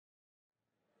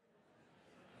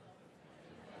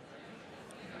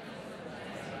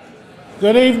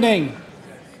Good evening.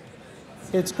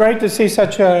 It's great to see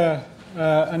such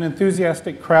an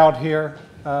enthusiastic crowd here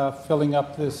filling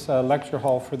up this lecture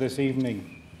hall for this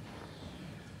evening.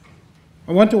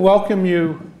 I want to welcome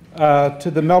you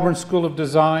to the Melbourne School of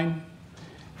Design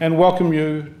and welcome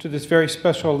you to this very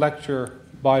special lecture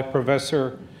by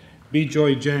Professor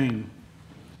Bijoy Jain,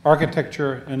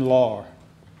 Architecture and Law.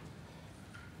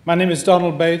 My name is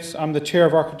Donald Bates. I'm the Chair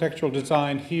of Architectural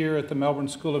Design here at the Melbourne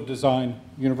School of Design,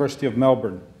 University of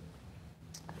Melbourne.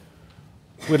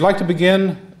 We'd like to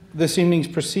begin this evening's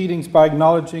proceedings by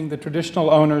acknowledging the traditional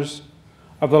owners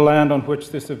of the land on which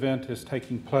this event is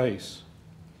taking place,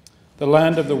 the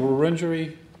land of the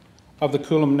Wurundjeri of the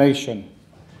Kulin Nation,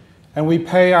 and we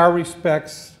pay our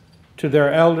respects to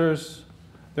their elders,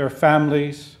 their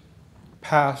families,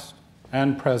 past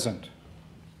and present.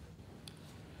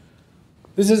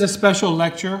 This is a special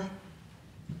lecture,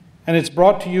 and it's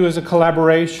brought to you as a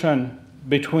collaboration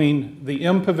between the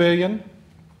MPavilion,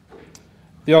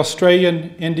 the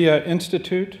Australian India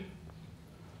Institute,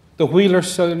 the Wheeler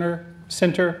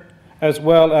Centre, as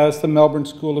well as the Melbourne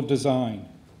School of Design.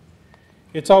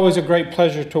 It's always a great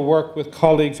pleasure to work with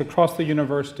colleagues across the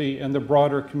university and the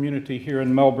broader community here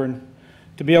in Melbourne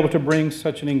to be able to bring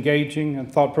such an engaging and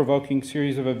thought-provoking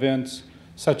series of events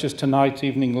such as tonight's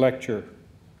evening lecture.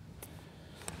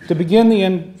 To begin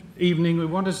the evening, we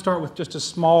want to start with just a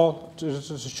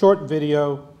short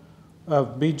video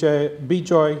of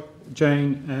Bijoy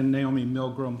Jain and Naomi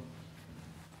Milgrom.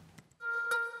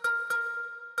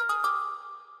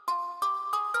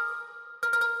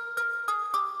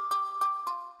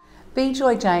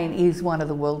 Bijoy Jain is one of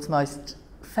the world's most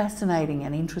fascinating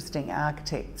and interesting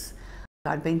architects.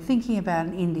 I'd been thinking about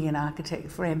an Indian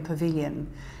architect for MPavilion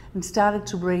and started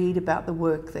to read about the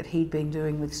work that he'd been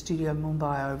doing with Studio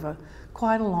Mumbai over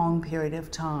quite a long period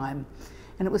of time.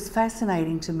 And it was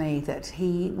fascinating to me that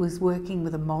he was working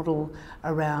with a model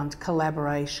around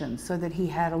collaboration, so that he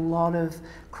had a lot of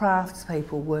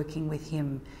craftspeople working with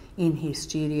him in his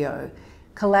studio.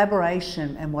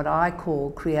 Collaboration and what I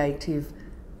call creative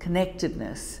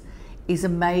connectedness is a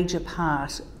major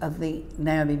part of the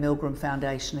Naomi Milgrom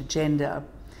Foundation agenda.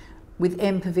 With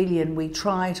MPavilion, we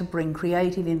try to bring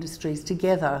creative industries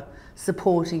together,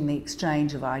 supporting the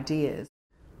exchange of ideas.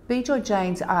 Bijoy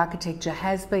Jain's architecture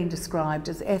has been described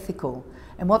as ethical,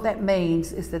 and what that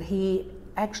means is that he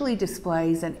actually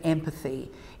displays an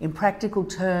empathy. In practical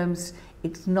terms,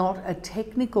 it's not a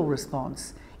technical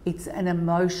response, it's an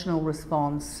emotional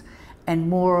response and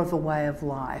more of a way of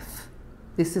life.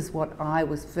 This is what I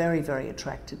was very, very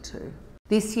attracted to.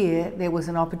 This year, there was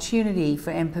an opportunity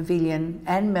for MPavilion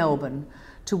and Melbourne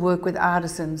to work with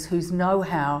artisans whose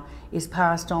know-how is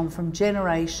passed on from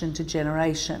generation to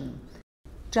generation.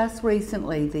 Just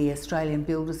recently, the Australian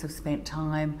builders have spent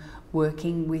time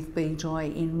working with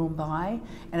Bijoy in Mumbai,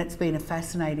 and it's been a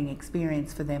fascinating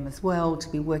experience for them as well to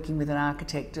be working with an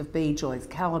architect of Bijoy's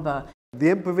calibre. The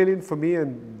MPavilion for me,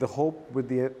 and the hope with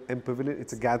the MPavilion,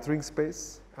 it's a gathering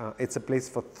space. It's a place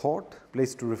for thought, a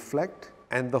place to reflect.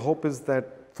 And the hope is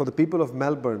that for the people of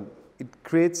Melbourne, it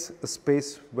creates a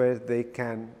space where they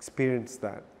can experience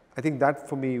that. I think that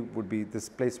for me would be this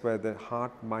place where the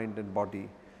heart, mind and body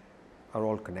are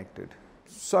all connected.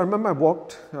 So I remember I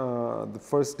walked the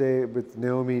first day with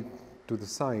Naomi to the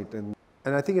site, and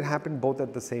I think it happened both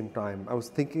at the same time. I was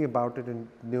thinking about it and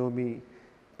Naomi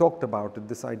talked about it,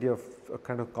 this idea of a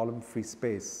kind of column-free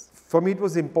space. For me, it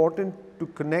was important to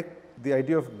connect the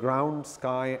idea of ground,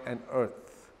 sky and earth.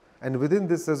 And within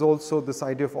this, there's also this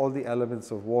idea of all the elements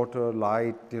of water,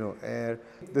 light, air.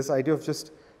 This idea of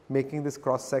just making this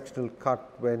cross-sectional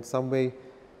cut where in some way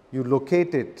you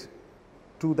locate it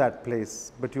to that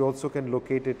place, but you also can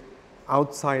locate it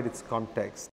outside its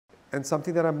context. And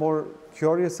something that I'm more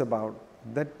curious about,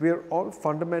 that we're all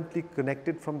fundamentally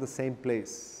connected from the same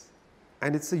place.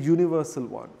 And it's a universal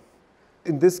one.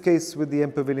 In this case with the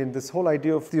MPavilion, this whole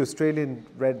idea of the Australian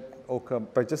red ochre,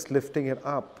 by just lifting it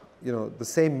up, the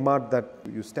same mud that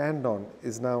you stand on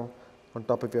is now on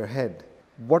top of your head.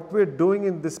 What we're doing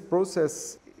in this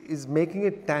process is making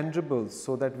it tangible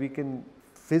so that we can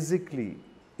physically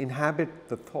inhabit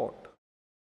the thought.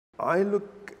 I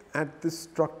look at this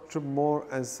structure more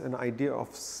as an idea of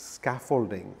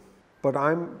scaffolding, but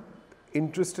I'm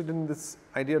interested in this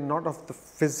idea not of the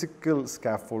physical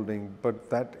scaffolding,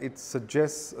 but that it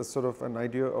suggests a sort of an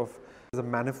idea of a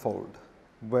manifold,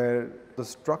 where the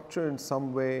structure in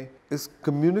some way is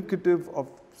communicative of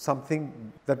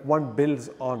something that one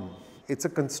builds on. It's a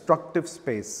constructive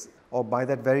space, or by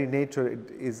that very nature,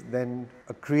 it is then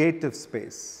a creative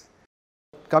space.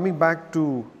 Coming back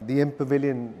to the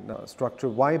MPavilion structure,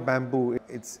 why bamboo?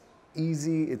 It's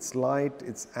easy, it's light,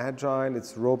 it's agile,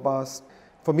 it's robust.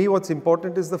 For me, what's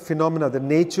important is the phenomena, the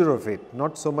nature of it,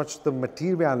 not so much the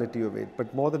materiality of it,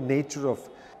 but more the nature of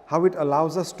how it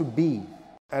allows us to be.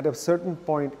 At a certain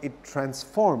point, it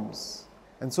transforms.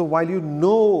 And so while you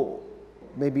know,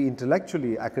 maybe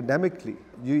intellectually, academically,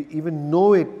 you even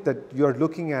know it that you're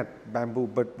looking at bamboo,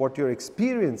 but what you're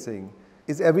experiencing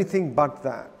is everything but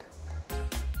that.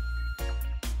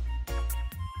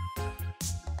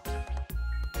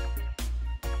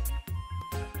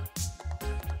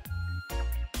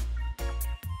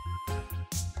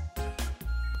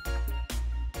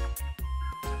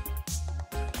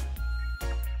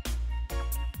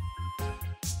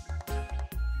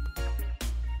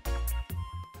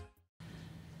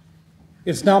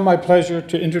 It's now my pleasure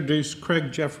to introduce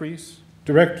Craig Jeffries,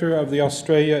 Director of the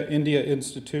Australia-India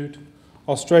Institute,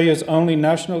 Australia's only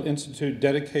national institute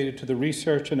dedicated to the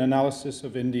research and analysis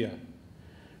of India.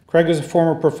 Craig is a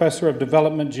former professor of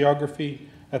development geography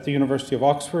at the University of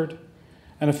Oxford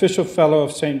and official fellow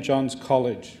of St. John's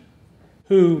College,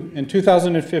 who in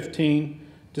 2015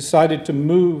 decided to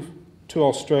move to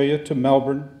Australia, to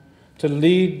Melbourne, to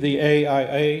lead the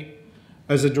AIA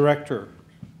as a director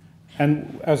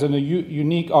and as a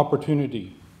unique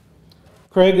opportunity.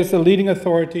 Craig is the leading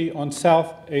authority on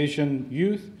South Asian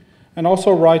youth and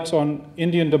also writes on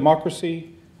Indian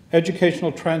democracy,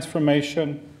 educational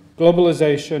transformation,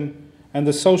 globalization, and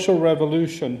the social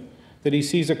revolution that he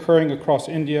sees occurring across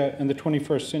India in the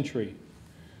 21st century.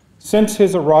 Since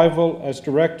his arrival as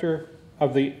director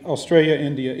of the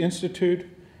Australia-India Institute,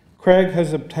 Craig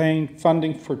has obtained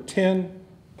funding for 10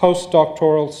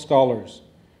 postdoctoral scholars.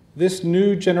 This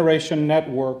new generation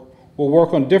network will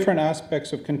work on different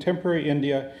aspects of contemporary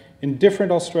India in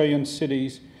different Australian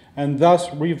cities and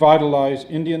thus revitalize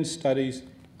Indian studies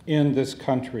in this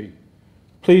country.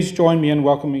 Please join me in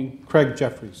welcoming Craig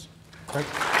Jeffries. Craig.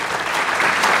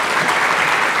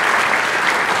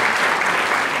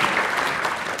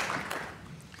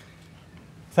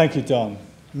 Thank you, Don.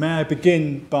 May I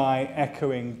begin by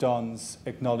echoing Don's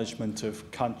acknowledgement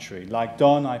of country. Like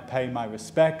Don, I pay my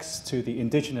respects to the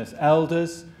Indigenous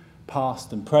elders,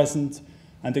 past and present,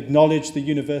 and acknowledge the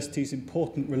university's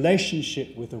important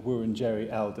relationship with the Wurundjeri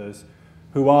elders,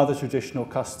 who are the traditional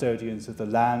custodians of the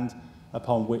land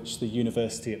upon which the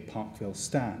university at Parkville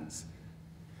stands.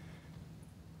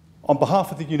 On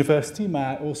behalf of the university, may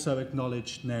I also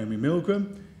acknowledge Naomi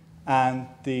Milgrom and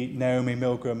the Naomi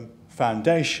Milgrom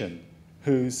Foundation,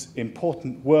 whose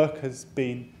important work has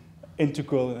been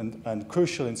integral and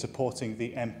crucial in supporting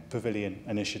the MPavilion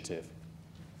initiative.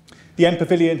 The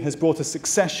MPavilion has brought a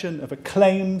succession of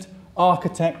acclaimed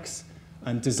architects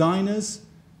and designers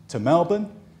to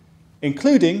Melbourne,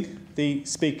 including the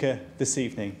speaker this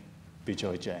evening,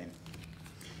 Bijoy Jain.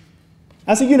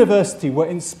 As a university, we're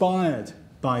inspired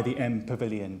by the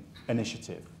MPavilion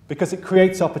initiative because it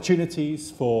creates opportunities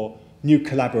for new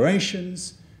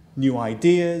collaborations, new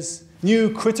ideas,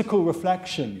 new critical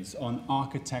reflections on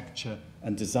architecture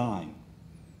and design.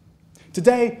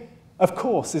 Today, of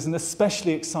course, is an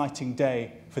especially exciting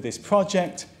day for this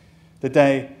project. The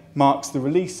day marks the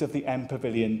release of the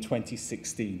MPavilion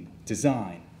 2016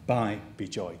 design by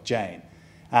Bijoy Jain.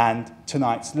 And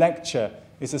tonight's lecture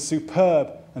is a superb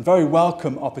and very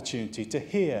welcome opportunity to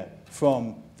hear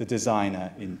from the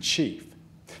designer-in-chief.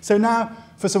 So now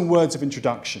for some words of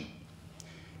introduction.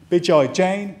 Bijoy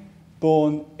Jain,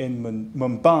 born in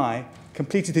Mumbai,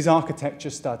 completed his architecture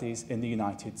studies in the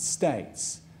United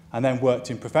States and then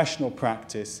worked in professional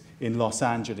practice in Los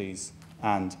Angeles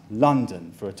and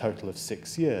London for a total of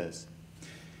 6 years.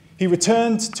 He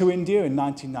returned to India in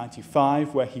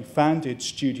 1995, where he founded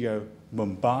Studio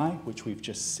Mumbai, which we've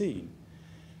just seen,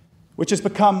 which has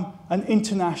become an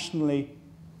internationally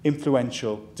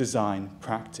influential design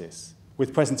practice,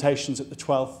 with presentations at the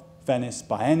 12th Venice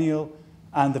Biennial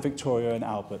and the Victoria and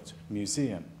Albert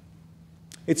Museum.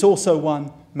 It's also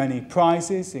won many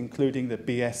prizes, including the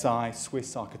BSI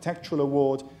Swiss Architectural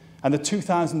Award and the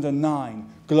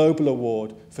 2009 Global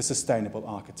Award for Sustainable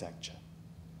Architecture.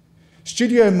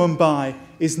 Studio Mumbai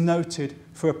is noted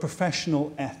for a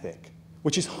professional ethic,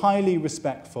 which is highly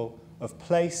respectful of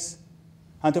place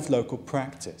and of local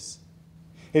practice.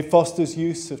 It fosters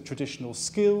use of traditional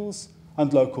skills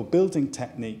and local building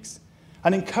techniques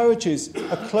and encourages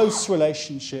a close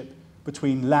relationship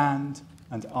between land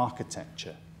and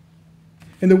architecture.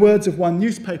 In the words of one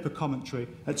newspaper commentary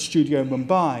at Studio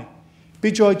Mumbai,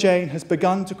 Bijoy Jain has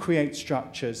begun to create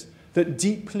structures that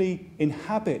deeply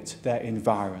inhabit their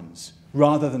environs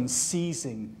rather than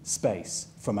seizing space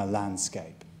from a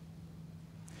landscape.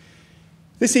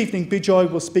 This evening, Bijoy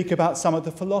will speak about some of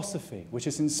the philosophy which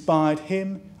has inspired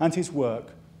him and his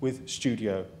work with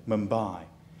Studio Mumbai,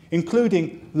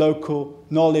 including local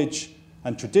knowledge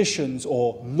and traditions,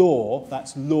 or law,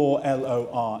 that's law,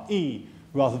 L-O-R-E,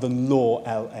 rather than law,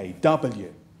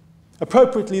 L-A-W.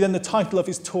 Appropriately, then, the title of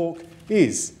his talk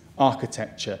is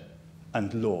Architecture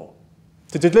and Law.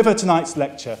 To deliver tonight's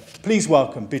lecture, please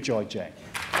welcome Bijoy Jain.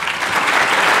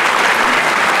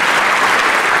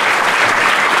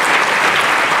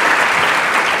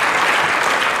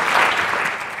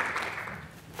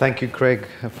 Thank you, Craig,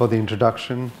 for the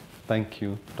introduction. Thank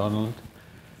you, Donald.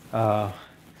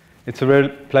 It's a real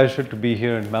pleasure to be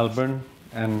here in Melbourne,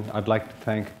 and I'd like to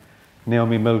thank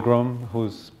Naomi Milgrom,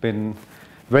 who's been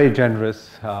very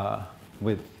generous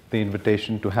with the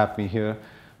invitation to have me here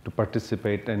to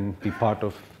participate and be part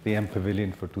of the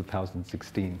MPavilion for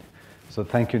 2016. So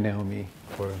thank you, Naomi,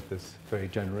 for this very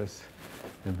generous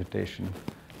invitation.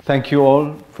 Thank you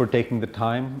all for taking the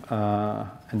time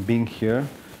and being here.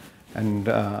 And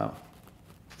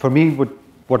for me,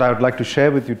 what I would like to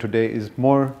share with you today is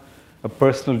more a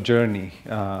personal journey.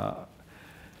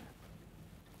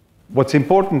 What's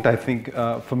important, I think,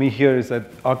 for me here is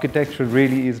that architecture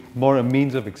really is more a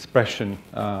means of expression.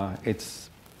 It's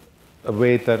a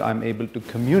way that I'm able to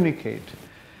communicate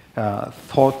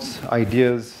thoughts,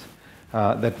 ideas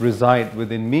that reside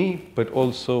within me, but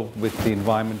also with the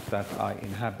environment that I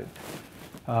inhabit.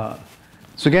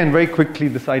 So again, very quickly,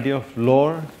 this idea of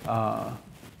lore,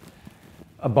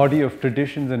 a body of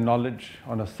traditions and knowledge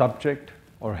on a subject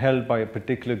or held by a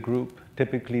particular group,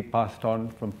 typically passed on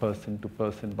from person to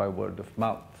person by word of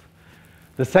mouth.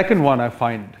 The second one I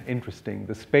find interesting,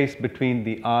 the space between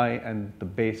the eye and the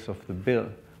base of the bill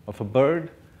of a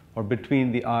bird, or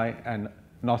between the eye and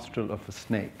nostril of a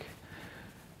snake.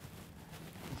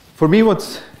 For me,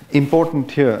 what's important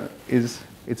here is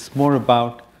it's more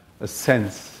about a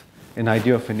sense, an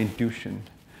idea of an intuition.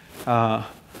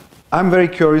 I'm very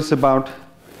curious about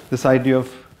this idea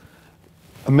of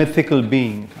a mythical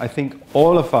being. I think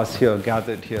all of us here,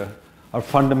 gathered here, are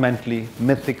fundamentally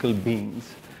mythical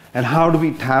beings. And how do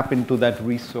we tap into that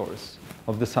resource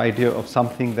of this idea of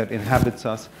something that inhabits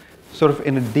us, sort of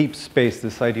in a deep space,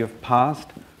 this idea of past,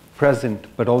 present,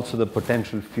 but also the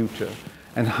potential future?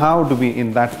 And how do we,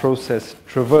 in that process,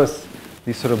 traverse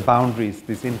these sort of boundaries,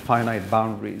 these infinite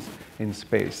boundaries in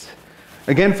space?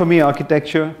 Again, for me,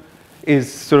 architecture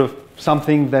is sort of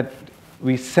something that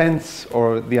we sense,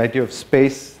 or the idea of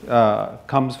space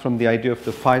comes from the idea of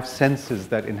the five senses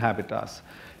that inhabit us.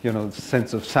 You know, the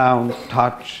sense of sound,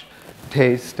 touch,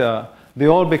 taste, they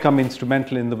all become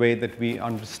instrumental in the way that we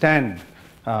understand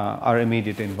our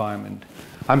immediate environment.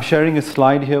 I'm sharing a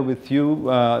slide here with you.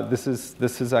 This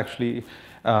is actually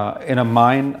in a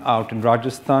mine out in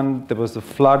Rajasthan. There was a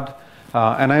flood,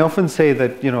 and I often say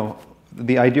that, you know,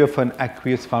 the idea of an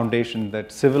aqueous foundation,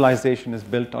 that civilization is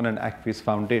built on an aqueous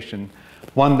foundation,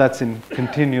 one that's in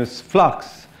continuous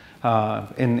flux,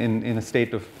 in a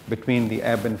state of between the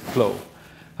ebb and flow.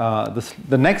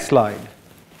 The next slide,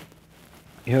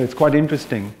 here, it's quite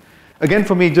interesting. Again,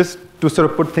 for me, just to sort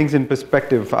of put things in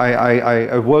perspective,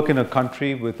 I work in a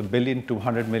country with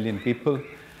 1.2 billion people,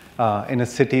 in a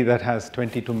city that has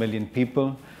 22 million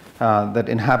people that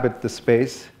inhabit the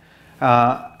space.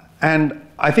 And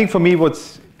I think for me,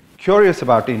 what's curious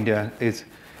about India is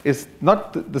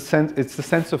not the sense, it's the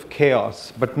sense of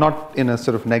chaos, but not in a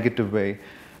sort of negative way.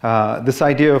 This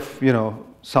idea of, you know,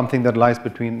 something that lies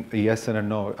between a yes and a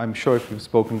no. I'm sure if you've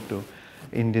spoken to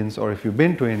Indians, or if you've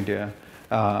been to India,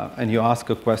 and you ask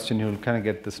a question, you'll kind of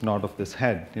get this nod of this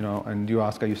head, you know, and you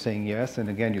ask, are you saying yes? And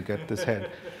again, you get this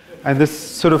head. And this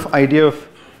sort of idea of,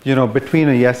 you know, between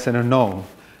a yes and a no.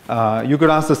 You could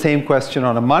ask the same question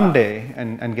on a Monday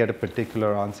and get a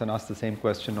particular answer, and ask the same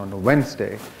question on a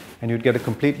Wednesday, and you'd get a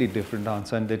completely different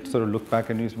answer, and they'd sort of look back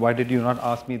and you say, why did you not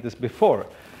ask me this before?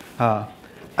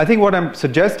 I think what I'm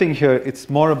suggesting here, it's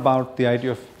more about the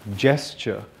idea of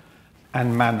gesture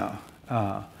and manner.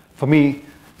 For me,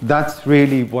 that's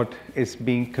really what is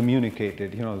being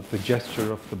communicated, you know, the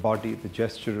gesture of the body, the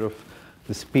gesture of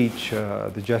the speech,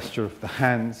 the gesture of the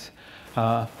hands.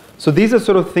 So these are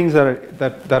sort of things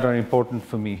that are important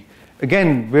for me.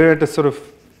 Again, we're at a sort of,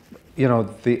 you know,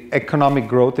 the economic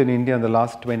growth in India in the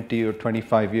last 20 or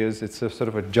 25 years, it's a sort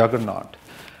of a juggernaut.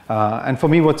 And for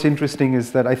me, what's interesting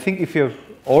is that I think if you're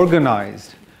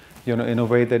organized, you know, in a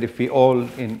way that if we all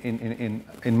in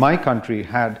my country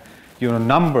had, you know,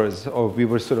 numbers, or we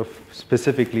were sort of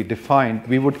specifically defined,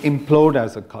 we would implode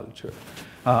as a culture.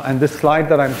 And this slide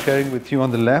that I'm sharing with you on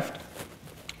the left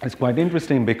is quite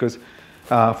interesting because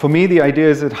for me, the idea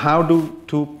is that how do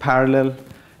two parallel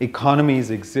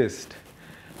economies exist?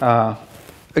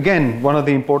 Again, one of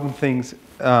the important things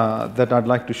that I'd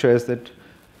like to share is that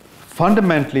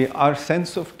fundamentally our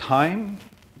sense of time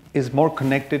is more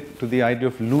connected to the idea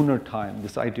of lunar time,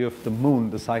 this idea of the moon,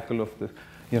 the cycle of the,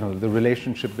 the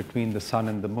relationship between the sun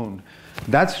and the moon.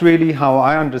 That's really how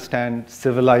I understand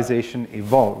civilization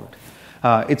evolved.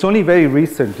 It's only very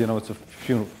recent, it's a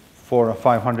few 400 or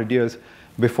 500 years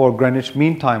before Greenwich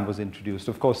Mean Time was introduced.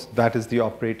 Of course, that is the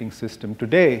operating system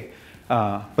today,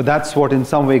 but that's what in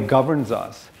some way governs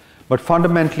us. But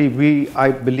fundamentally,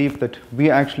 I believe that we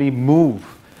actually move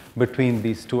between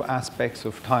these two aspects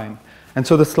of time. And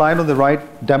so the slide on the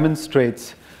right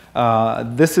demonstrates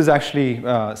this is actually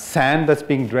sand that's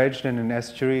being dredged in an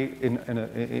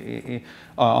estuary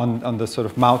on the sort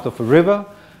of mouth of a river.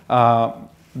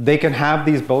 They can have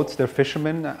these boats, they're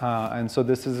fishermen, and so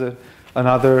this is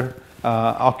another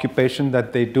occupation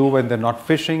that they do when they're not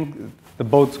fishing. The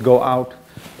boats go out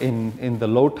in the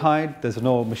low tide. There's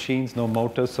no machines, no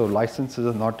motors, so licenses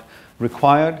are not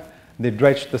required. They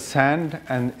dredge the sand,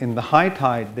 and in the high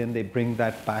tide, then they bring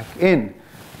that back in.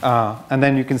 And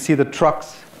then you can see the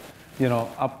trucks,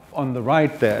 up on the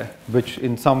right there, which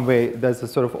in some way, there's a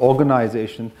sort of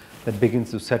organization that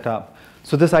begins to set up.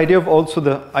 So this idea of also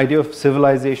the idea of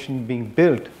civilization being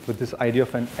built with this idea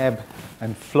of an ebb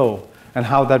and flow, and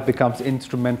how that becomes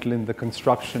instrumental in the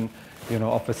construction,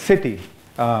 of a city.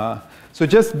 So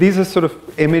just these are sort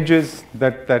of images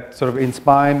that sort of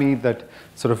inspire me, that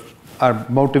sort of are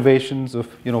motivations of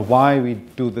why we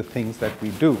do the things that we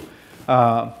do.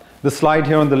 The slide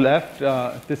here on the left,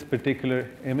 this particular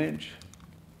image,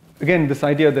 again this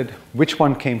idea that which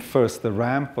one came first, the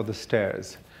ramp or the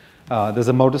stairs. There's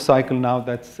a motorcycle now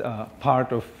that's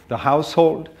part of the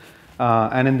household,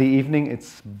 and in the evening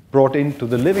it's brought into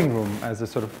the living room as a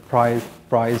sort of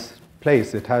prize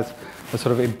place. It has a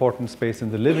sort of important space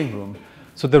in the living room.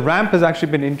 So the ramp has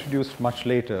actually been introduced much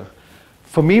later.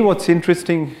 For me, what's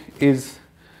interesting is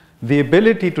the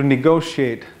ability to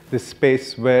negotiate this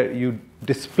space where you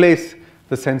displace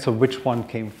the sense of which one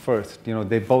came first.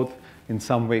 They both in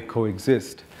some way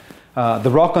coexist. The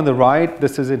rock on the right,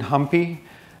 this is in Hampi.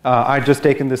 I'd just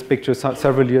taken this picture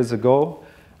several years ago.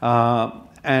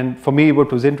 And for me,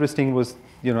 what was interesting was,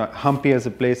 Hampi as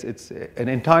a place, it's an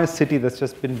entire city that's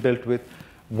just been built with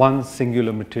one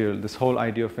singular material. This whole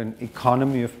idea of an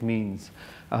economy of means,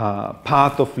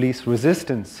 path of least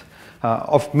resistance,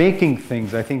 of making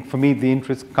things. I think for me, the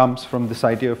interest comes from this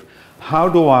idea of how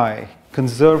do I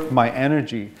conserve my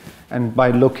energy, and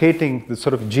by locating the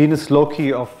sort of genus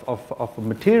loci of a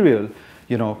material,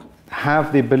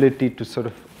 have the ability to sort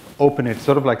of open it,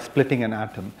 sort of like splitting an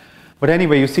atom. But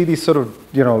anyway, you see these sort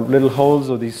of, little holes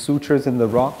or these sutures in the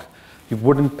rock. The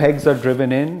wooden pegs are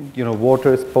driven in,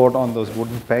 water is poured on those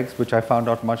wooden pegs, which I found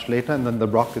out much later, and then the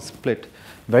rock is split.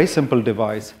 Very simple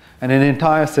device. And an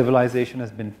entire civilization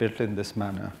has been built in this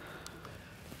manner.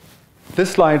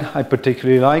 This slide I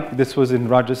particularly like. This was in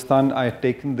Rajasthan. I had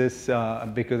taken this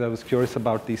because I was curious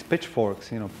about these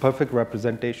pitchforks, perfect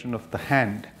representation of the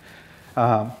hand.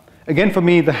 Again, for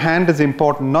me, the hand is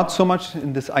important, not so much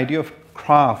in this idea of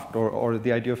craft or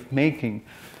the idea of making,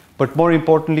 but more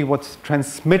importantly, what's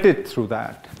transmitted through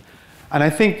that. And I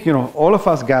think, all of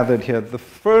us gathered here, the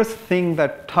first thing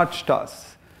that touched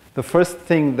us, the first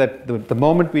thing that the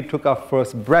moment we took our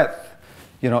first breath,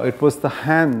 it was the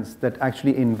hands that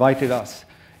actually invited us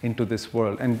into this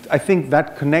world. And I think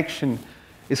that connection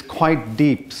is quite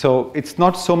deep. So it's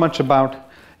not so much about,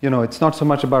 it's not so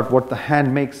much about what the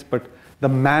hand makes, but the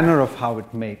manner of how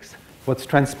it makes, what's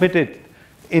transmitted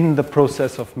in the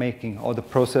process of making or the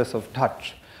process of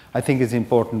touch, I think is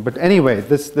important. But anyway,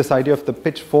 this idea of the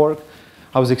pitchfork,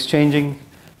 I was exchanging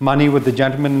money with the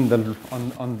gentleman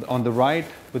on the right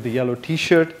with the yellow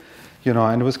T-shirt,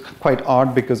 and it was quite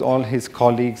odd because all his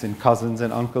colleagues and cousins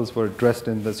and uncles were dressed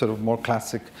in the sort of more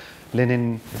classic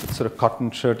linen sort of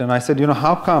cotton shirt. And I said,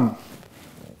 how come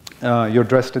you're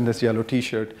dressed in this yellow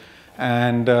T-shirt?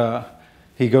 And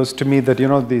he goes to me that,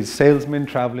 these salesmen,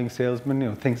 traveling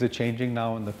salesmen, things are changing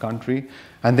now in the country,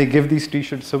 and they give these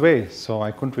T-shirts away. So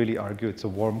I couldn't really argue. It's a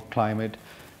warm climate.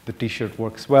 The T-shirt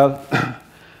works well.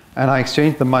 And I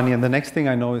exchanged the money, and the next thing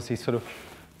I know is he sort of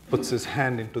puts his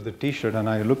hand into the T-shirt, and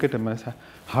I look at him and I say,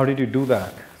 how did you do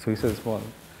that? So he says, well,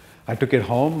 I took it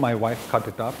home. My wife cut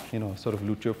it up, sort of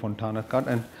Lucio Fontana cut,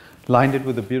 and lined it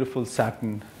with a beautiful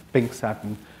satin, pink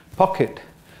satin pocket,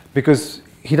 because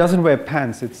he doesn't wear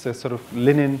pants. It's a sort of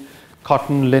linen,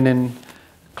 cotton linen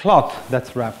cloth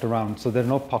that's wrapped around, so there are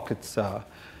no pockets.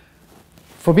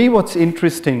 For me, what's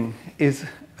interesting is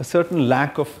a certain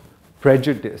lack of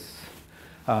prejudice.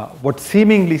 What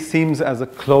seemingly seems as a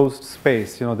closed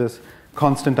space, this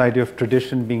constant idea of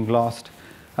tradition being lost,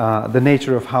 the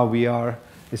nature of how we are,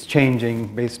 is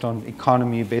changing based on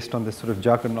economy, based on this sort of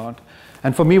juggernaut.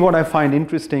 And for me, what I find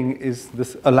interesting is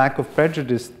a lack of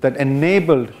prejudice that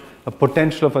enabled a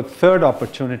potential of a third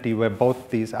opportunity where both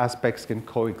these aspects can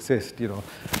coexist. You know,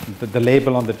 the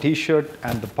label on the T-shirt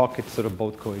and the pocket sort of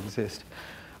both coexist.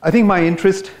 I think my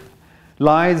interest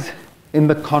lies in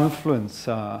the confluence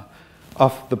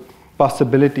of the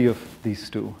possibility of these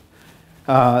two.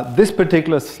 This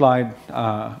particular slide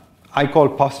I call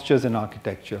postures in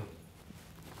architecture.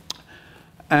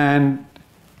 And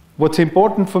what's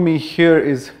important for me here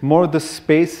is more the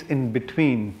space in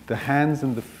between the hands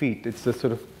and the feet. It's a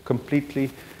sort of completely,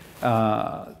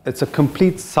 it's a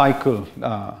complete cycle.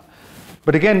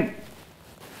 But again,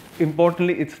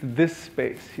 importantly, it's this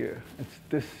space here. It's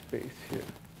this space here.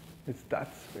 It's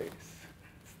that space.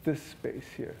 It's this space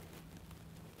here.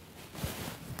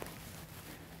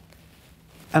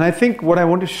 And I think what I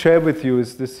want to share with you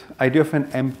is this idea of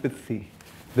an empathy.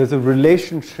 There's a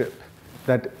relationship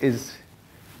that is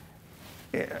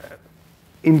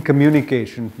in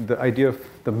communication, the idea of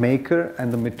the maker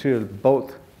and the material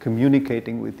both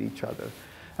communicating with each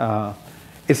other.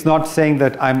 It's not saying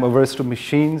that I'm averse to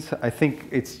machines. I think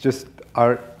it's just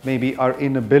maybe our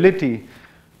inability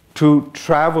to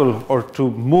travel or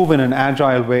to move in an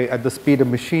agile way at the speed a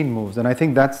machine moves. And I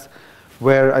think that's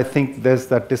where I think there's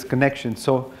that disconnection.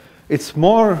 So it's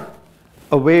more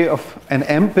a way of an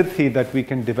empathy that we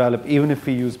can develop even if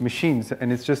we use machines.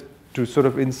 And it's just to sort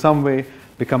of in some way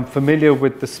become familiar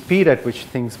with the speed at which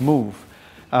things move.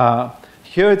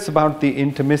 Here it's about the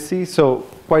intimacy. So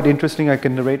quite interesting, I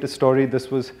can narrate a story.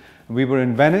 We were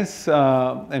in Venice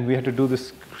and we had to do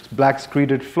this black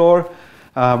screeded floor.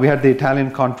 We had the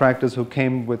Italian contractors who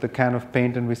came with a can of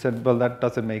paint and we said, well, that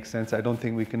doesn't make sense. I don't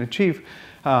think we can achieve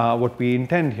what we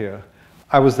intend here.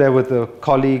 I was there with a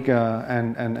colleague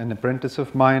and an apprentice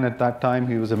of mine at that time.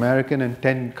 He was American, and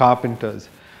 10 carpenters.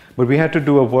 But we had to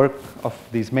do a work of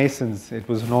these masons. It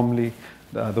was normally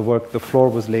the floor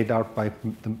was laid out by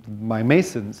my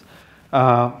masons.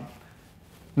 Now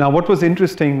what was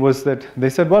interesting was that they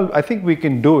said, well, I think we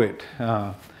can do it.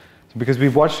 Because we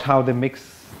watched how they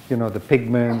mix, you know, the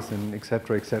pigments and et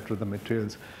cetera, the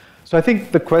materials. So I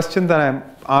think the question that I'm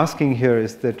asking here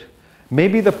is that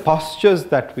maybe the postures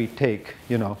that we take,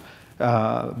 you know,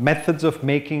 methods of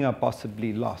making are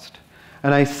possibly lost.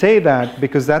 And I say that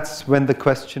because that's when the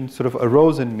question sort of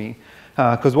arose in me.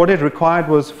 Because what it required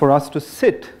was for us to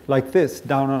sit like this,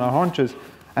 down on our haunches,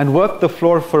 and work the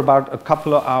floor for about a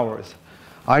couple of hours.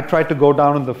 I tried to go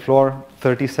down on the floor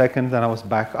 30 seconds and I was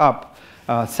back up.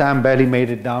 Sam barely made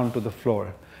it down to the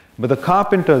floor. But the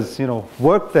carpenters, you know,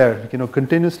 worked there, you know,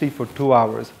 continuously for 2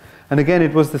 hours. And again,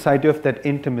 it was this idea of that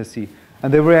intimacy.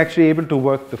 And they were actually able to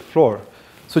work the floor.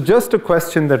 So just a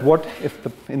question that what if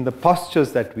in the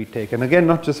postures that we take, and again,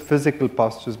 not just physical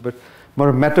postures, but more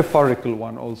a metaphorical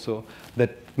one also,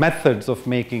 that methods of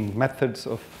making, methods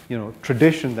of, you know,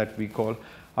 tradition that we call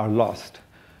are lost.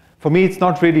 For me, it's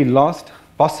not really lost.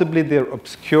 Possibly they're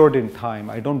obscured in time.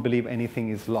 I don't believe anything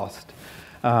is lost.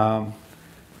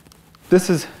 This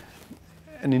is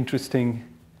an interesting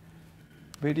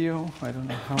video. I don't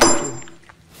know how to...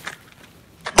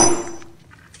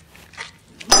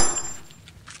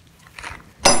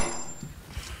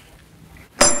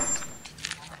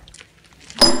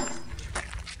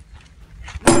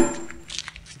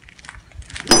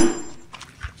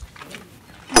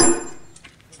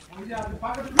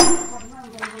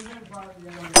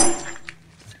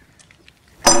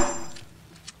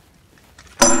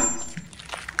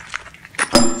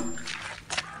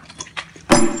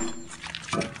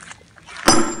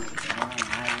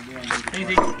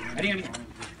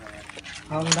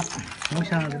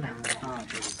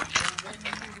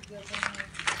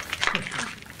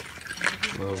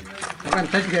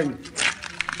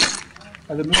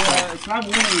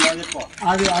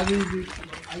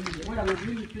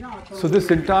 So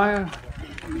this entire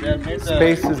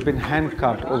space has been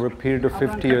handcuffed over a period of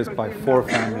 50 years by 4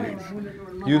 families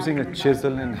using a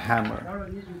chisel and hammer.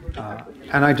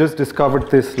 And I just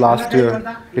discovered this last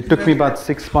year. It took me about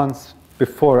 6 months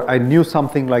before I knew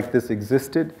something like this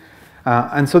existed.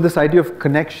 And so this idea of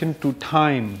connection to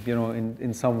time, you know,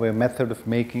 in some way, a method of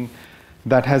making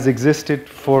that has existed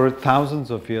for thousands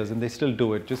of years, and they still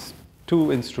do it. Just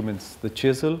 2 instruments, the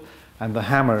chisel and the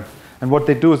hammer. And what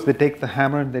they do is they take the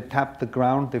hammer and they tap the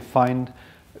ground. They find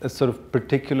a sort of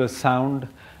particular sound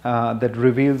that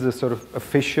reveals a sort of a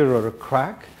fissure or a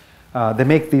crack. They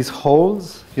make these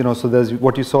holes, you know, so there's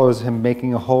what you saw is him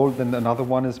making a hole, then another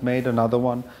one is made, another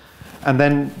one. And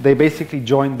then they basically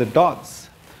join the dots.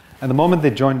 And the moment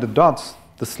they join the dots,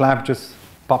 the slab just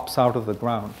pops out of the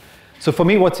ground. So for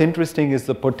me, what's interesting is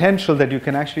the potential that you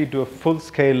can actually do a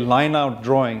full-scale line-out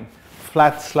drawing,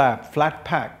 flat slab, flat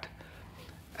packed,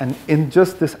 and in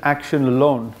just this action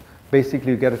alone,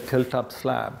 basically you get a tilt-up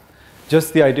slab.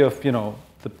 Just the idea of,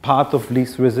 the path of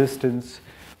least resistance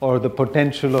or the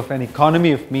potential of an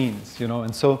economy of means,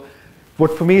 And so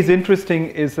what for me is interesting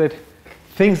is that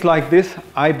things like this,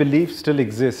 I believe, still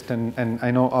exist. And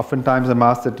I know oftentimes I'm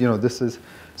asked that, this is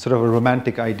sort of a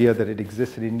romantic idea that it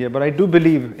exists in India. But I do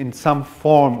believe in some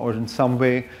form or in some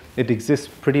way it exists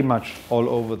pretty much all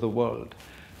over the world.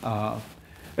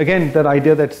 Again, that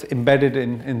idea that's embedded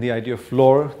in the idea of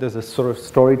lore, there's a sort of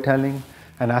storytelling,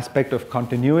 an aspect of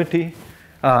continuity.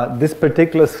 This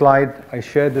particular slide I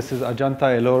shared, this is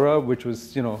Ajanta Ellora, which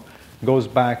was, goes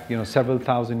back, several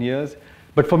thousand years.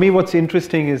 But for me, what's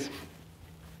interesting is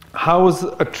how was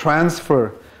a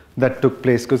transfer that took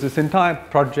place? Because this entire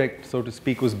project, so to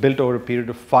speak, was built over a period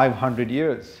of 500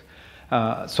 years.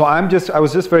 So I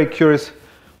was just very curious,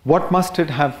 what must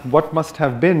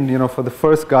have been, for the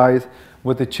first guys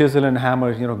with the chisel and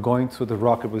hammer, going through the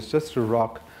rock. It was just a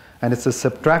rock. And it's a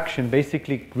subtraction,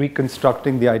 basically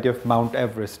reconstructing the idea of Mount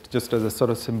Everest, just as a sort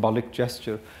of symbolic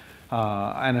gesture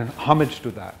and an homage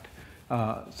to that.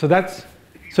 So that's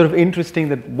sort of interesting,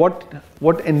 that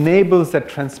what enables that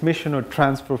transmission or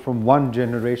transfer from one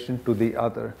generation to the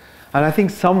other. And I think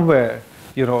somewhere,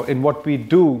 in what we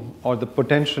do, or that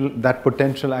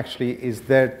potential actually is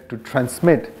there to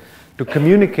transmit, to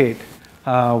communicate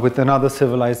with another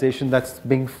civilization that's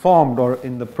being formed or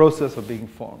in the process of being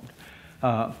formed.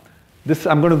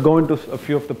 I'm going to go into a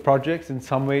few of the projects in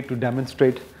some way to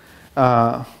demonstrate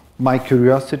my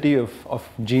curiosity of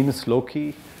genus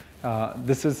Loki.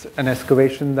 This is an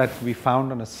excavation that we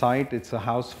found on a site. It's a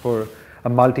house for a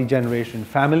multi-generation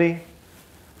family.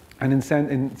 And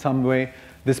in some way,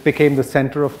 this became the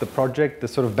center of the project, the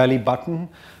sort of belly button.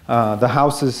 The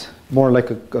house is more like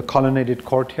a colonnaded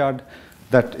courtyard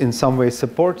that in some way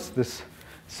supports this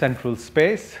central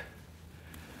space.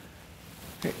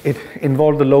 It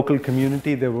involved the local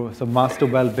community. There was a master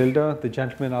well builder, the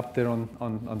gentleman up there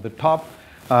on the top,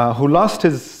 who lost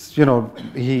his,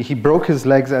 he broke his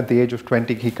legs at the age of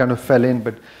 20. He kind of fell in,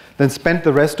 but then spent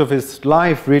the rest of his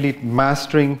life really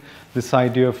mastering this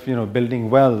idea of,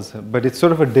 building wells. But it's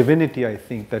sort of a divinity, I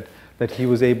think, that he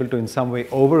was able to in some way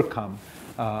overcome.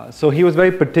 So he was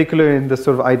very particular in the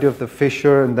sort of idea of the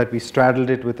fissure, and that we straddled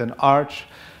it with an arch,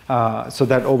 so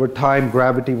that over time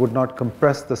gravity would not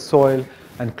compress the soil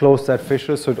and close that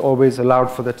fissure, so it always allowed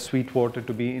for that sweet water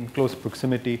to be in close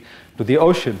proximity to the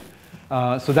ocean.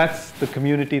 So that's the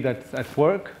community that's at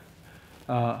work.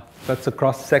 That's a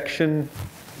cross-section,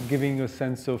 giving you a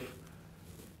sense of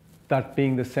that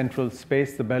being the central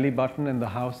space, the belly button, and the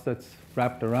house that's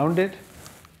wrapped around it.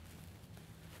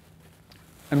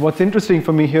 And what's interesting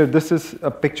for me here, this is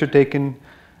a picture taken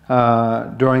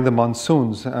during the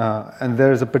monsoons. And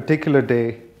there's a particular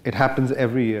day, it happens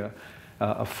every year,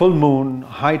 a full moon,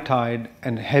 high tide,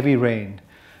 and heavy rain.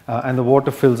 And the water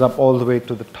fills up all the way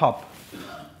to the top,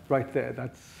 right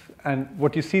there. And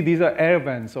what you see, these are air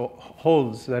vents or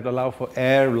holes that allow for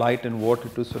air, light, and water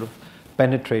to sort of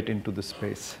penetrate into the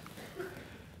space.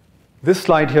 This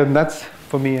slide here, and that's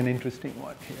for me an interesting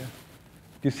one here.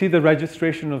 You see the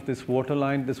registration of this water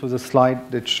line? This was a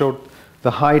slide that showed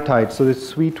the high tide. So this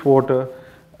sweet water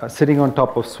sitting on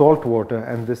top of salt water,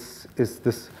 and this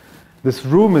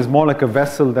room is more like a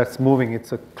vessel that's moving.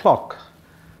 It's a clock.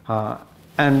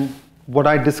 And what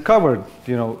I discovered,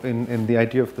 in the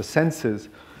idea of the senses,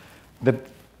 that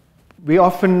we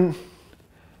often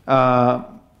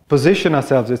position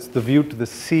ourselves, it's the view to the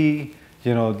sea,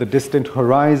 the distant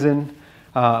horizon.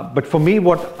 But for me,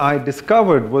 what I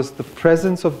discovered was the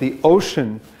presence of the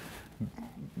ocean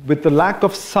with the lack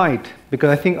of sight, because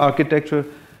I think architecture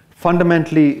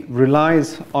fundamentally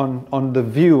relies on the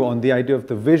view, on the idea of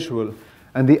the visual,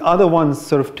 and the other ones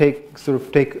sort of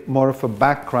take more of a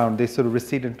background. They sort of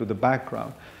recede into the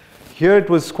background. Here it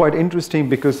was quite interesting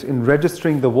because in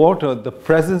registering the water, the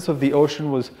presence of the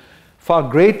ocean was far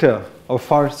greater or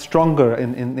far stronger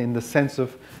in the sense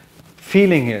of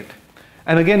feeling it.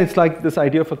 And again, it's like this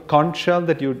idea of a conch shell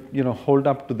that you hold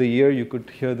up to the ear. You could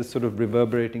hear this sort of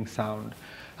reverberating sound.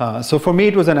 So for me,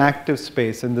 it was an active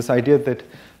space, and this idea that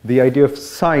the idea of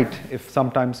sight, if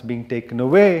sometimes being taken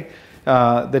away,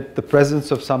 that the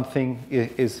presence of something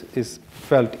is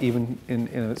felt even in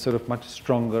a sort of much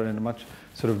stronger and a much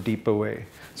sort of deeper way.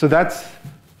 So that's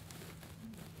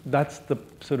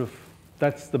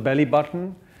the belly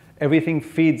button. Everything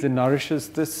feeds and nourishes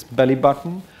this belly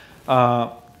button.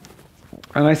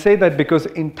 And I say that because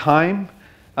in time,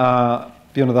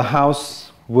 the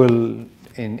house will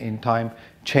in time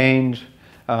change.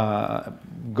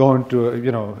 go into,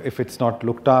 if it's not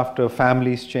looked after,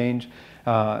 families change,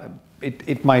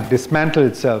 it might dismantle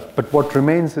itself. But what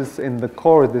remains is in the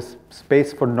core this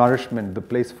space for nourishment, the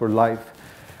place for life.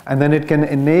 And then it can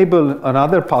enable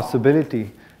another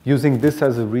possibility using this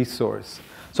as a resource.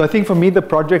 So I think for me the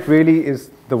project really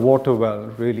is the water well,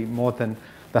 really more than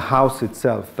the house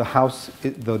itself. The house,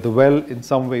 the well in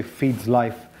some way feeds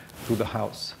life through the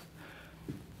house.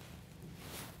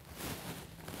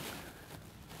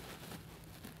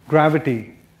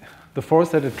 Gravity, the force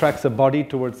that attracts a body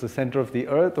towards the center of the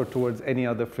earth or towards any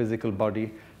other physical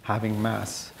body having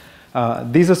mass.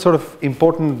 These are sort of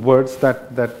important words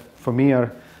that for me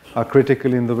are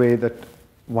critical in the way that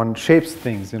one shapes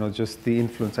things, just the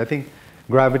influence. I think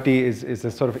gravity is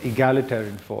a sort of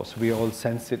egalitarian force. We all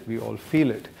sense it, we all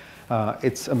feel it.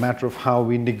 It's a matter of how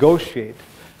we negotiate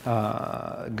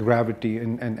gravity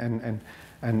and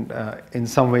in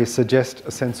some ways suggest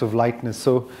a sense of lightness.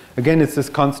 So again, it's this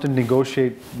constant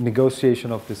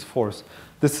negotiation of this force.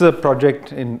 This is a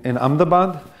project in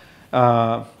Ahmedabad.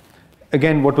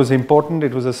 Again, what was important,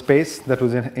 it was a space that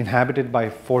was inhabited by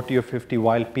 40 or 50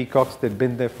 wild peacocks. They'd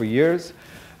been there for years.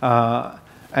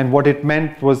 And what it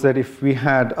meant was that if we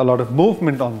had a lot of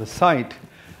movement on the site,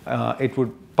 it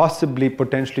would possibly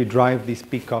potentially drive these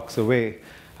peacocks away.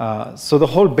 So the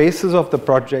whole basis of the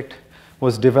project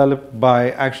was developed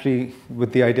by actually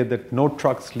with the idea that no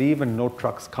trucks leave and no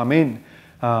trucks come in.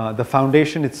 The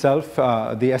foundation itself,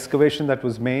 the excavation that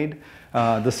was made,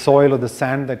 the soil or the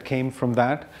sand that came from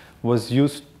that was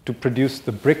used to produce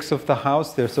the bricks of the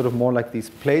house. They're sort of more like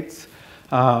these plates.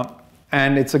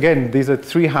 And it's again, these are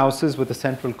 3 houses with a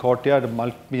central courtyard, a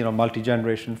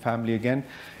multi-generation family again.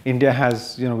 India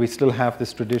has, we still have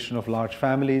this tradition of large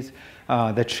families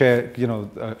that share,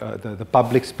 the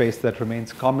public space that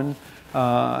remains common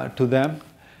to them.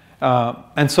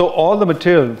 And so all the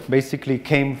material basically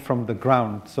came from the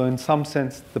ground. So in some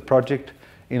sense, the project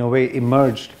in a way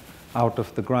emerged out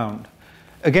of the ground.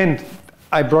 Again,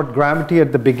 I brought gravity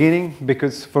at the beginning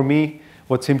because for me,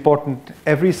 what's important,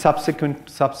 every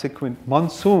subsequent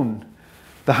monsoon,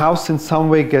 the house in some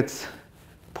way gets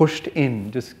pushed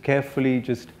in, just carefully,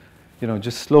 just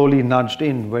slowly nudged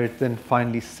in, where it then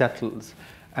finally settles.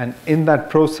 And in that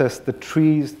process, the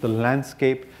trees, the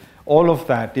landscape, all of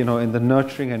that, in the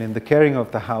nurturing and in the caring of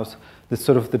the house,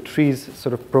 the trees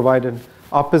sort of provide an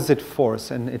opposite force.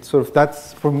 And it's sort of,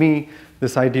 that's for me,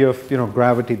 this idea of,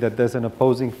 gravity, that there's an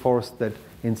opposing force that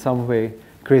in some way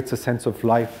creates a sense of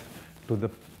life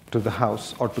to the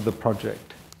house or to the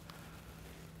project.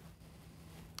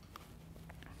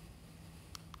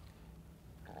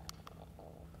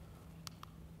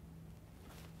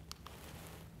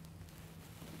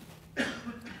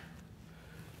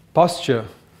 Posture,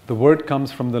 the word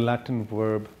comes from the Latin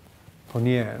verb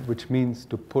ponere, which means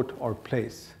to put or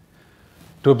place.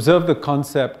 To observe the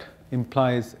concept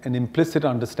implies an implicit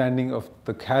understanding of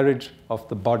the carriage of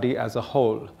the body as a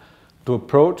whole, to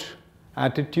approach,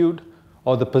 attitude,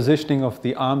 or the positioning of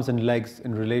the arms and legs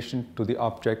in relation to the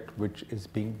object which is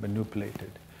being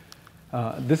manipulated.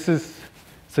 This is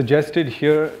suggested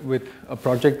here with a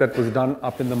project that was done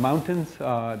up in the mountains.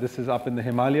 This is up in the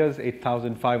Himalayas,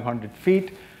 8,500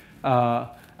 feet.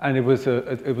 And it was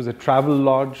a travel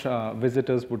lodge.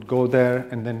 Visitors would go there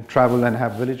and then travel and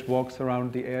have village walks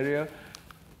around the area.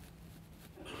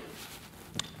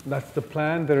 That's the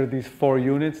plan. There are these 4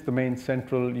 units, the main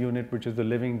central unit, which is the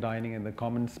living, dining, and the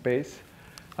common space.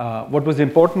 What was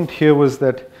important here was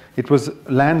that it was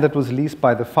land that was leased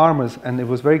by the farmers, and it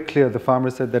was very clear. The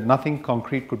farmers said that nothing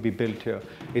concrete could be built here.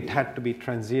 It had to be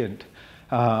transient.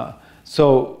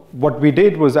 So what we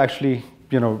did was actually,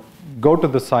 go to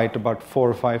the site about 4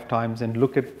 or 5 times and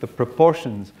look at the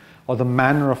proportions or the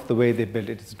manner of the way they built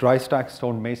it. It's dry stack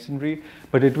stone masonry,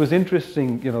 but it was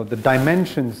interesting, the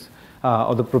dimensions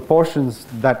or the proportions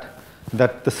that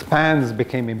the spans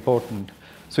became important.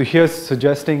 So here's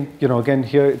suggesting, again,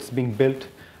 here it's being built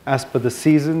as per the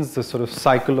seasons, the sort of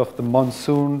cycle of the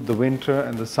monsoon, the winter,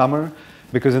 and the summer,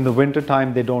 because in the winter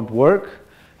time they don't work.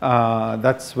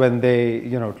 That's when they,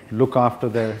 look after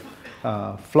their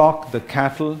flock, the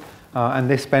cattle, and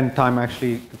they spend time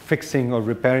actually fixing or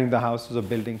repairing the houses or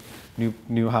building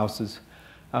new houses.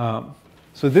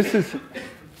 So this is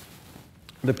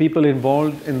the people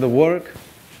involved in the work.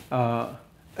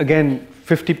 Again,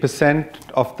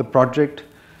 50% of the project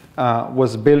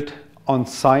was built on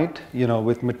site,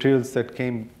 with materials that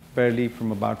came barely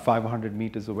from about 500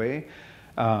 meters away.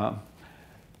 And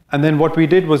then what we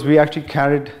did was we actually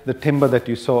carried the timber that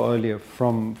you saw earlier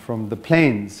from the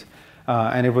plains.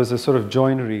 And it was a sort of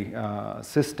joinery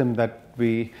system that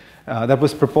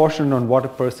was proportioned on what a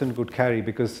person could carry,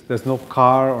 because there's no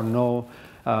car or no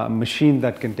machine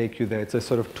that can take you there. It's a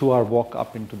sort of 2-hour walk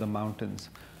up into the mountains.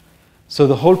 So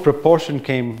the whole proportion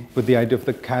came with the idea of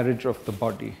the carriage of the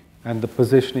body and the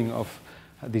positioning of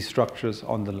these structures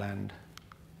on the land.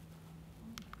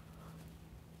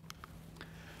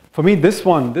 For me, this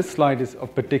slide is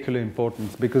of particular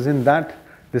importance because in that,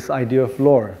 this idea of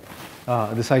lore,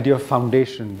 this idea of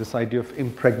foundation, this idea of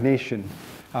impregnation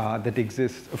that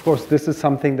exists. Of course, this is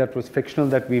something that was fictional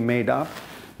that we made up,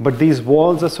 but these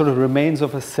walls are sort of remains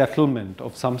of a settlement,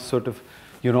 of some sort of,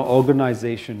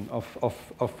 organization of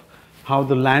how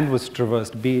the land was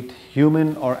traversed, be it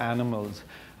human or animals,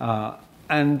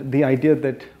 and the idea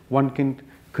that one can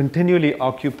continually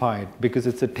occupy it because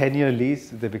it's a 10-year lease.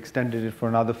 They've extended it for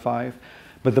another 5,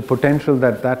 but the potential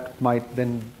that might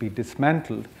then be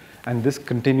dismantled and this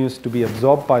continues to be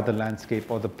absorbed by the landscape,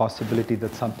 or the possibility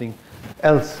that something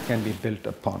else can be built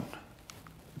upon.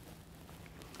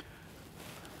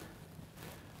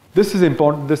 This is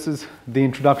important. This is the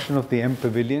introduction of the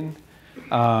MPavilion.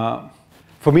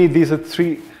 For me, these are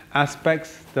 3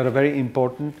 aspects that are very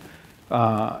important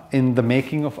in the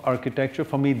making of architecture.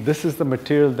 For me, this is the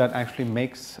material that actually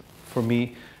makes, for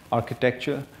me,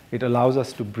 architecture. It allows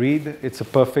us to breathe. It's a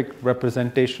perfect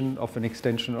representation of an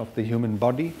extension of the human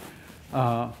body.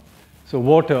 So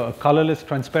water, a colorless,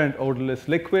 transparent, odorless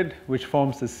liquid, which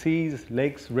forms the seas,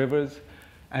 lakes, rivers,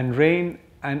 and rain,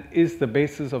 and is the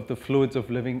basis of the fluids of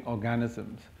living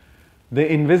organisms. The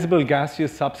invisible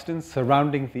gaseous substance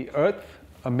surrounding the earth,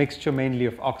 a mixture mainly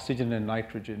of oxygen and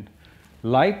nitrogen.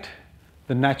 Light,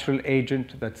 the natural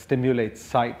agent that stimulates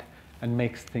sight and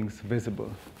makes things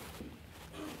visible.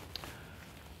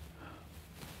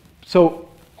 So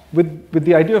with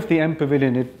the idea of the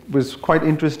MPavilion, it was quite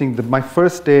interesting that my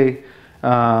first day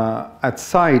at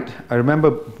site, I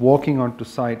remember walking onto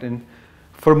site, and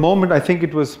for a moment I think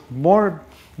it was more,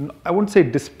 I wouldn't say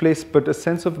displaced, but a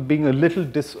sense of being a little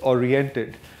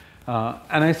disoriented.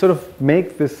 And I sort of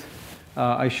make this,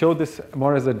 I show this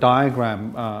more as a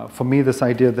diagram. For me, this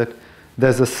idea that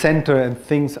there's a center and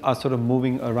things are sort of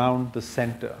moving around the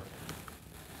center.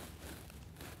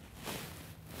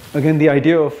 Again, the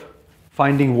idea of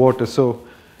finding water. So,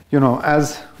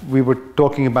 as we were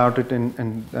talking about it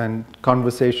and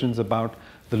conversations about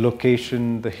the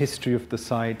location, the history of the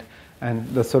site, and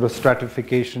the sort of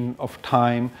stratification of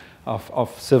time, of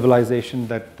civilization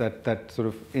that sort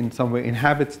of in some way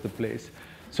inhabits the place.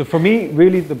 So for me,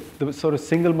 really the sort of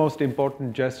single most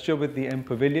important gesture with the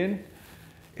MPavilion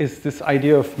is this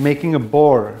idea of making a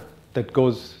bore that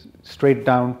goes straight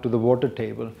down to the water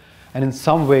table and in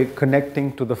some way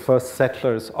connecting to the first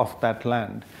settlers of that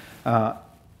land.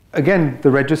 Again, the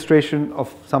registration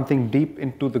of something deep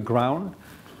into the ground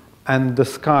and the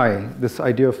sky, this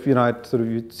idea of,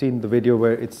 you've seen the video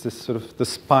where it's this sort of the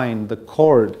spine, the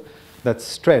cord that's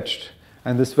stretched,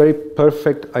 and this very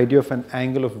perfect idea of an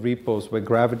angle of repose where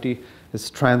gravity is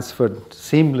transferred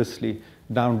seamlessly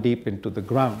down deep into the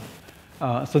ground.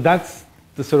 So that's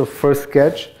the sort of first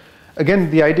sketch.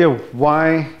 Again, the idea of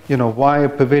why a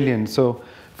pavilion. So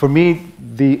for me,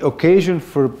 the occasion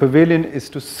for a pavilion is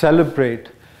to celebrate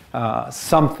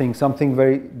something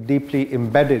very deeply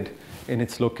embedded in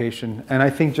its location. And I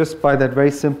think just by that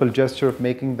very simple gesture of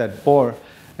making that bore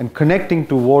and connecting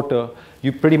to water,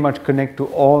 you pretty much connect to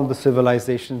all the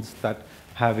civilizations that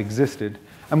have existed.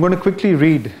 I'm going to quickly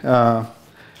read,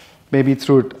 maybe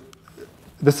through it.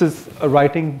 This is a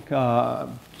writing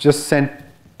just sent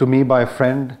to me by a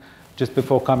friend just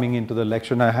before coming into the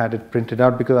lecture, and I had it printed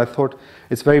out because I thought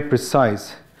it's very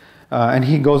precise. And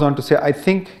he goes on to say, I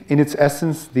think in its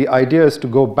essence, the idea is to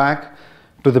go back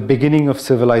to the beginning of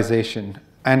civilization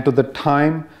and to the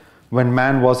time when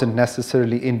man wasn't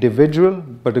necessarily individual,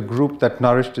 but a group that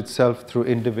nourished itself through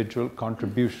individual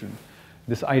contribution.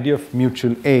 This idea of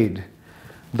mutual aid.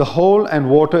 The whole and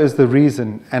water is the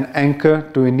reason, an anchor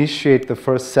to initiate the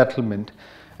first settlement,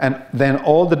 and then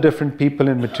all the different people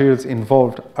and materials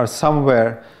involved are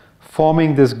somewhere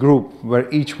forming this group where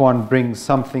each one brings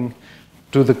something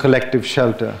to the collective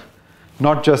shelter,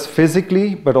 not just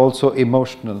physically, but also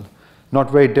emotional. Not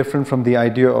very different from the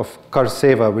idea of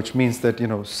karseva, which means that,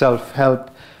 self-help,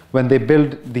 when they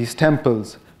build these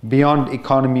temples beyond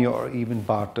economy or even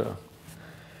barter.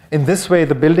 In this way,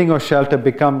 the building or shelter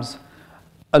becomes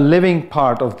a living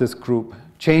part of this group,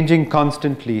 changing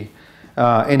constantly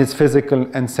in its physical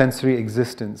and sensory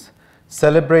existence,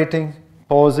 celebrating,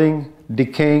 pausing,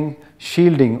 decaying,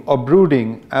 shielding, or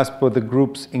brooding as per the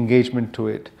group's engagement to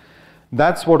it.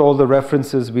 That's what all the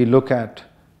references we look at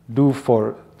do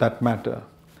for that matter.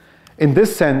 In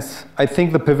this sense, I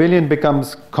think the pavilion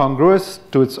becomes congruous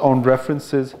to its own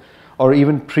references or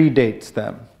even predates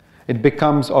them. It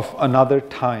becomes of another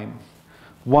time.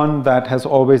 one that has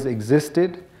always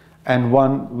existed and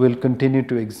one will continue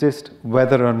to exist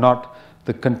whether or not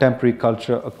the contemporary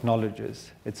culture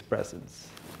acknowledges its presence.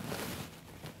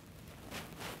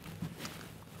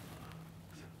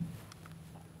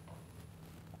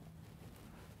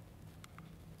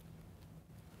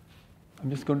 I'm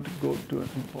just going to go to an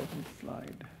important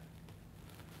slide.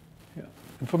 Yeah.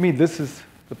 And for me, this is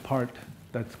the part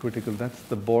that's critical. That's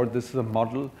the board. This is a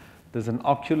model. There's an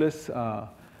oculus,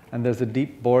 and there's a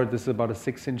deep board. This is about a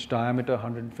 6-inch diameter,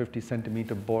 150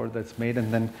 centimeter board that's made.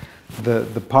 And then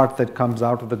the part that comes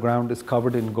out of the ground is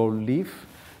covered in gold leaf.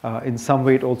 In some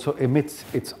way, it also emits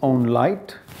its own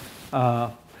light.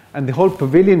 And the whole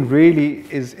pavilion really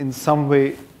is in some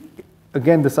way,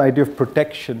 again, this idea of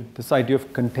protection, this idea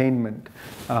of containment.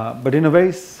 But in a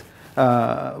way,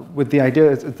 with the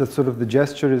idea, the sort of the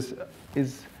gesture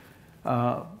is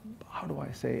how do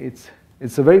I say,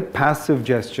 it's a very passive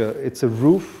gesture. It's a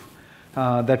roof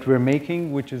that we're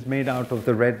making, which is made out of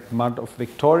the red mud of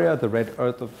Victoria, the red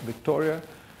earth of Victoria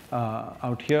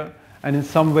out here. And in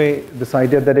some way, this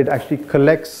idea that it actually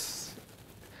collects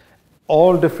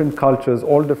all different cultures,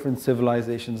 all different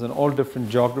civilizations, and all different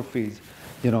geographies,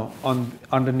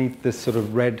 underneath this sort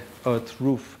of red earth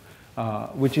roof,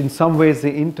 which in some ways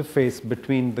the interface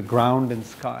between the ground and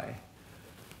sky.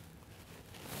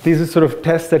 These are sort of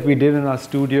tests that we did in our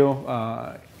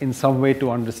studio in some way to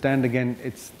understand. Again,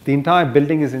 the entire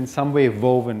building is in some way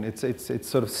woven. It's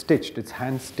sort of stitched. It's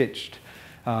hand stitched.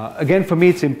 Again, for me,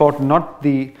 it's important not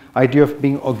the idea of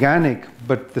being organic,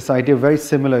 but this idea very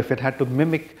similar. If it had to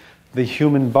mimic the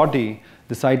human body,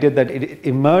 this idea that it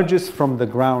emerges from the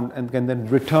ground and can then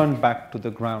return back to the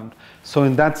ground. So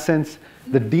in that sense,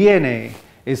 the DNA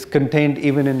is contained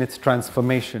even in its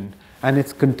transformation and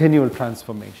its continual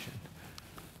transformation.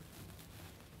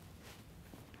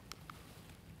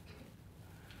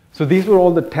 So these were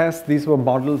all the tests, these were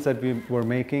models that we were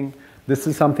making. This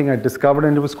is something I discovered,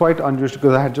 and it was quite unusual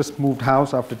because I had just moved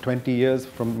house after 20 years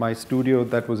from my studio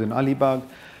that was in Alibag,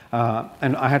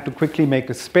 and I had to quickly make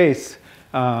a space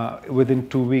within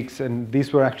 2 weeks. And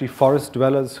these were actually forest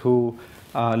dwellers who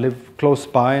live close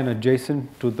by and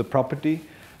adjacent to the property.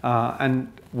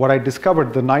 And what I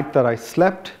discovered the night that I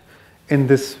slept in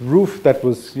this roof that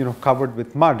was covered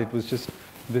with mud, it was just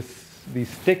these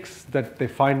sticks that they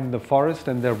find in the forest,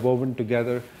 and they're woven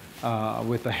together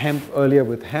with hemp.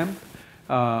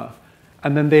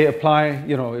 And then they apply,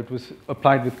 it was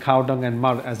applied with cow dung and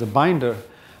mud as a binder.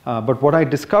 But what I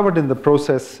discovered in the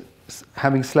process,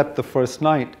 having slept the first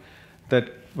night, that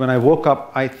when I woke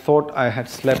up, I thought I had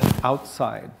slept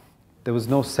outside. There was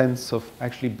no sense of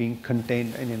actually being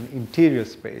contained in an interior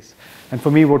space. And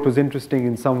for me, what was interesting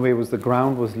in some way was the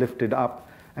ground was lifted up,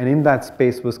 and in that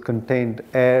space was contained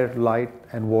air, light,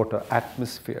 and water,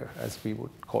 atmosphere, as we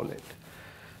would call it.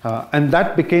 And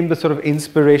that became the sort of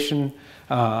inspiration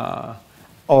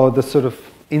or the sort of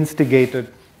instigator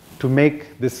to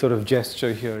make this sort of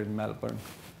gesture here in Melbourne.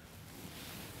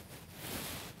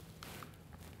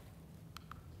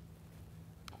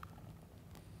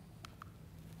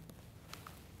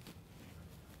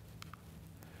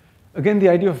 Again, the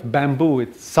idea of bamboo,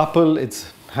 it's supple, it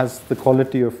has the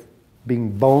quality of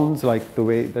being bones, like the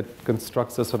way that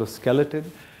constructs a sort of skeleton,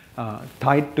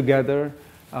 tied together.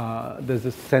 There's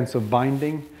a sense of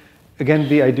binding. Again,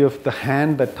 the idea of the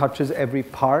hand that touches every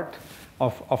part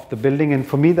of the building. And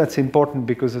for me, that's important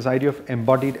because this idea of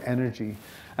embodied energy.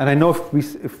 And I know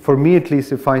for me at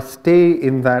least, if I stay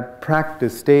in that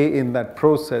practice, stay in that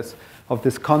process of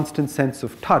this constant sense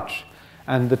of touch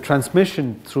and the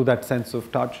transmission through that sense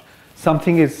of touch,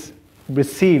 something is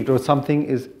received or something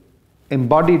is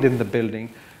embodied in the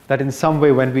building that in some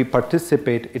way when we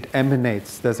participate, it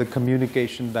emanates. There's a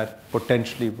communication that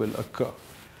potentially will occur.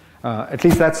 At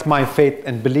least that's my faith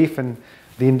and belief, and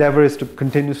the endeavor is to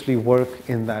continuously work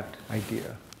in that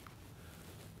idea.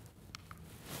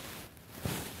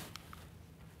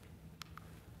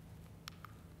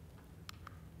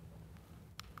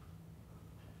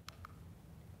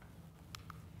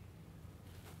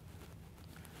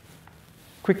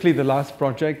 Quickly, the last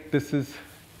project. This is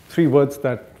 3 words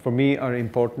that for me are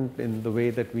important in the way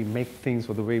that we make things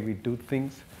or the way we do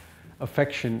things.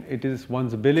 Affection, it is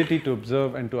one's ability to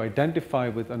observe and to identify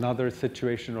with another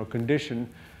situation or condition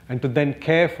and to then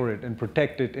care for it and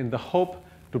protect it in the hope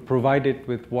to provide it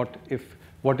with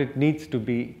what it needs to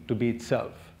be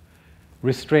itself.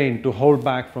 Restraint, to hold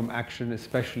back from action,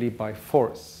 especially by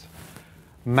force.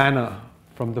 Manner,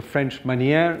 from the French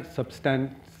manière,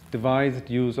 substance, devised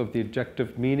use of the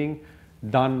adjective meaning,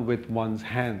 done with one's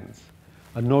hands.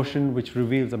 A notion which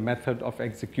reveals a method of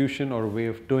execution or a way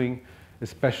of doing,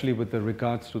 especially with the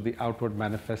regards to the outward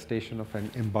manifestation of an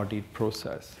embodied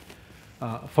process.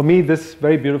 For me, this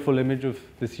very beautiful image of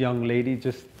this young lady,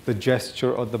 just the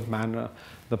gesture or the manner,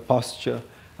 the posture,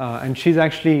 and she's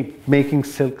actually making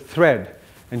silk thread,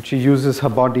 and she uses her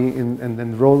body and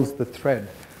then rolls the thread.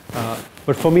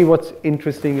 But for me, what's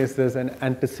interesting is there's an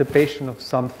anticipation of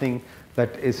something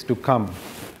that is to come.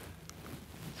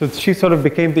 So she sort of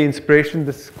became the inspiration.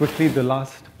 This is quickly the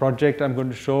last project I'm going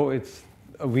to show. It's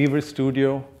a weaver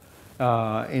studio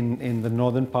in the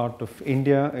northern part of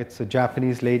India. It's a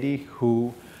Japanese lady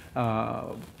who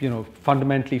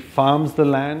fundamentally farms the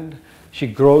land. She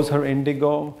grows her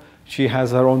indigo. She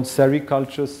has her own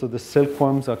sericulture, so the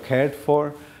silkworms are cared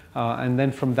for. And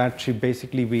then from that, she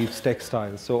basically weaves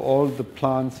textiles. So all the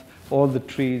plants, all the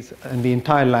trees, and the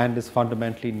entire land is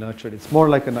fundamentally nurtured. It's more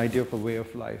like an idea of a way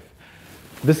of life.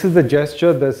 This is the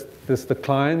gesture. There's the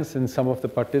clients and some of the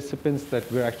participants that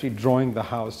we're actually drawing the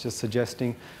house, just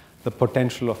suggesting the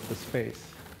potential of the space.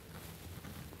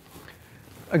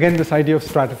 Again, this idea of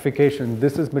stratification.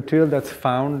 This is material that's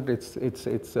found. It's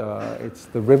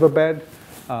the riverbed.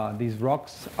 These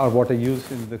rocks are what are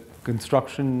used in the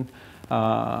construction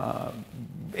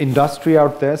industry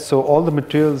out there. So all the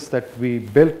materials that we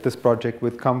built this project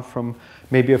with come from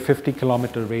maybe a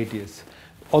 50-kilometer radius.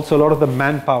 Also, a lot of the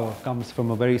manpower comes from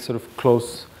a very sort of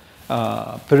close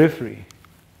periphery.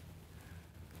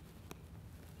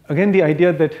 Again, the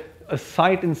idea that a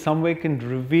site in some way can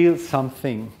reveal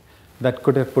something that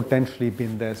could have potentially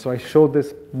been there. So I show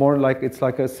this more like it's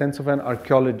like a sense of an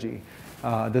archaeology.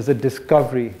 There's a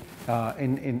discovery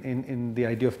in the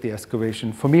idea of the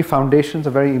excavation. For me, foundations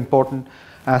are very important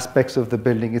aspects of the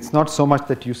building. It's not so much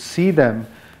that you see them,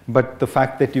 but the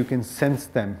fact that you can sense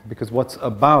them, because what's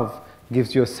above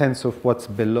gives you a sense of what's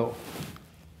below.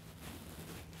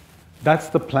 That's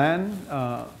the plan.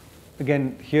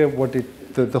 Again, here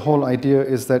the whole idea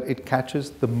is that it catches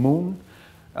the moon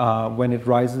when it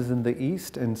rises in the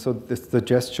east, and so the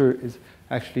gesture is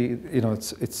actually,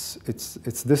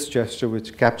 it's this gesture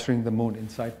which capturing the moon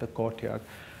inside the courtyard.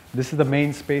 This is the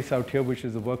main space out here, which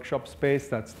is the workshop space.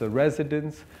 That's the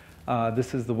residence.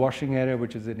 This is the washing area,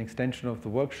 which is an extension of the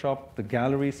workshop, the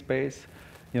gallery space,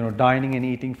 dining and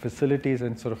eating facilities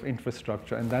and sort of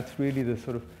infrastructure. And that's really the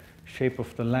sort of shape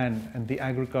of the land. And the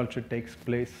agriculture takes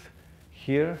place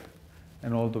here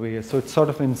and all the way here. So it's sort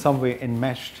of in some way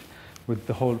enmeshed with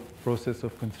the whole process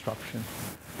of construction.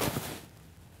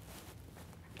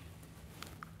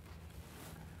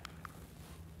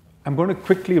 I'm going to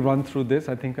quickly run through this.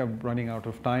 I think I'm running out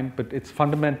of time, but it's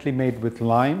fundamentally made with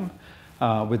lime,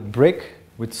 with brick,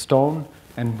 with stone,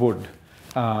 and wood.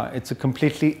 It's a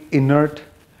completely inert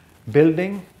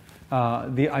building.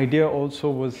 The idea also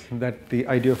was that the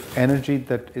idea of energy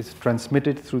that is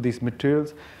transmitted through these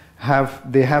materials,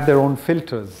 they have their own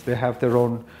filters. They have their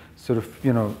own sort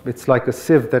of, it's like a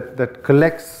sieve that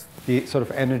collects the sort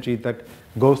of energy that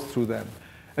goes through them.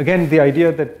 Again, the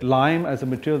idea that lime as a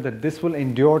material, that this will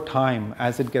endure time.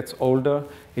 As it gets older,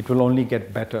 it will only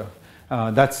get better.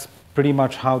 That's pretty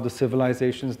much how the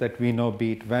civilizations that we know,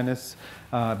 be it Venice,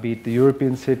 be it the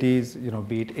European cities,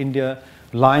 be it India,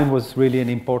 lime was really an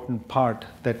important part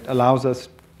that allows us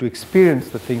to experience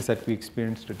the things that we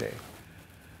experience today.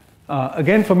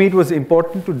 Again, for me, it was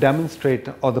important to demonstrate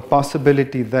the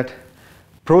possibility that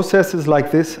processes like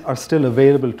this are still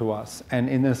available to us, and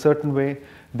in a certain way,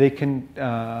 they can,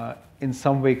 in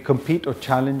some way, compete or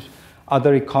challenge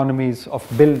other economies of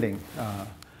building.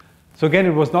 So again,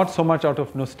 it was not so much out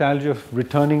of nostalgia of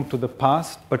returning to the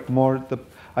past, but more the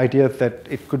idea that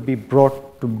it could be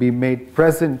brought to be made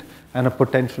present and a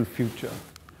potential future.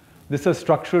 This is a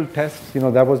structural test.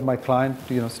 That was my client,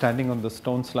 standing on the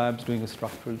stone slabs doing a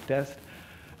structural test.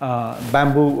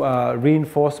 Bamboo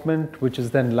reinforcement, which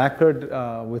is then lacquered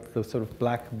with the sort of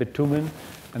black bitumen,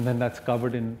 and then that's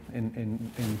covered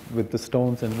with the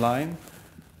stones and lime.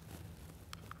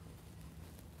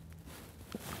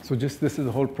 So this is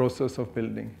the whole process of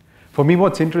building. For me,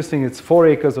 what's interesting, it's 4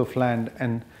 acres of land,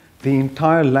 and the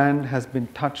entire land has been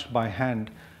touched by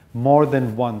hand more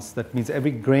than once. That means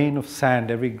every grain of sand,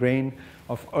 every grain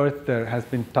of earth there has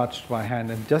been touched by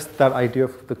hand. And just that idea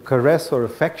of the caress or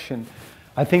affection,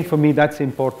 I think for me that's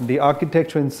important. The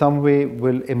architecture in some way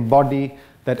will embody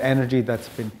that energy that's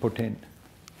been put in.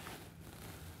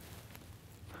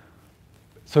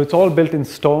 So it's all built in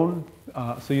stone.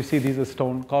 So you see these are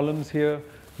stone columns here.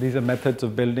 These are methods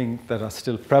of building that are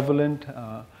still prevalent.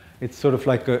 It's sort of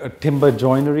like a timber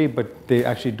joinery, but they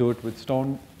actually do it with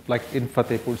stone, like in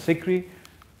Fatehpur Sikri.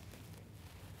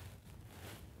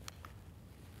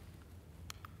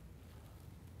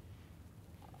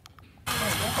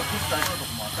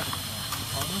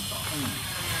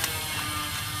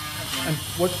 And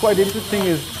what's quite interesting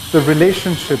is the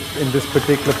relationship in this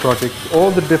particular project,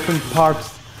 all the different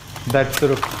parts that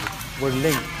sort of were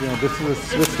linked. You know, this is a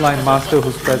Swiss line master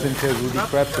who's present here, Rudy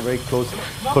Krebs, a very close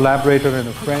collaborator and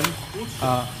a friend.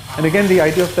 And again, the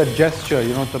idea of that gesture,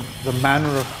 you know, the manner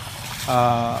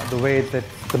of the way that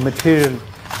the material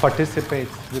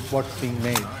participates with what's being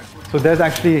made. So there's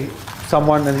actually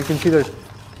someone, and you can see there's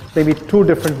maybe two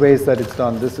different ways that it's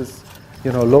done. This is,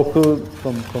 you know, local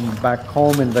from back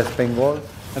home in West Bengal,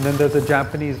 and then there's a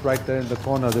Japanese right there in the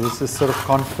corner. There was this sort of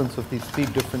confluence of these three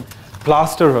different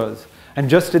plasterers, and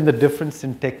just in the difference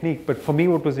in technique. But for me,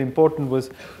 what was important was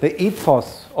the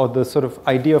ethos, or the sort of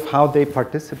idea of how they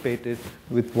participated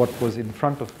with what was in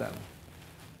front of them.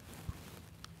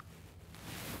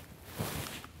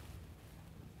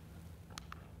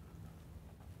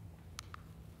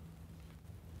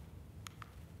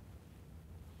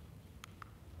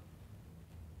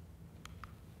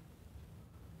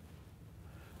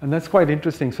 And that's quite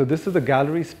interesting. So this is the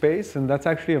gallery space, and that's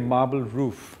actually a marble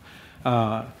roof.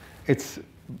 It's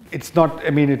not,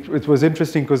 I mean, it was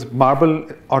interesting because marble,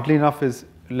 oddly enough, is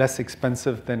less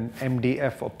expensive than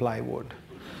MDF or plywood.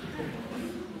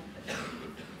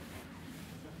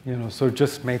 You know, so it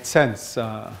just made sense.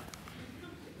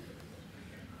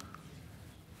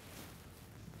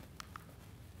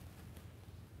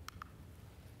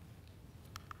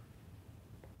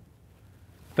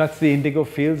 That's the indigo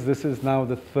fields. This is now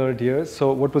the third year.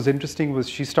 So what was interesting was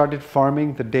she started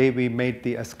farming the day we made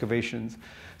the excavations.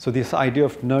 So this idea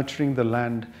of nurturing the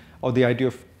land, or the idea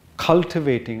of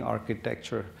cultivating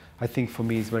architecture, I think for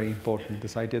me is very important.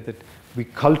 This idea that we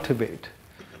cultivate,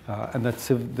 and that's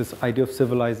this idea of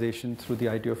civilization through the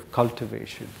idea of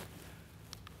cultivation.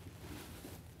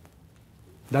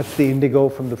 That's the indigo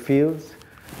from the fields.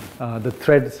 The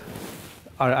threads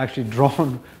are actually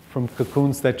drawn from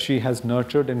cocoons that she has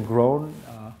nurtured and grown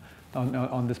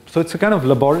on this. So it's a kind of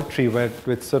laboratory where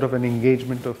it's sort of an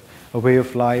engagement of a way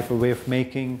of life, a way of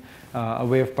making, a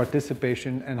way of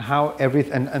participation, and how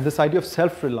everything, and this idea of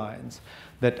self-reliance,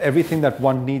 that everything that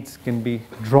one needs can be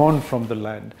drawn from the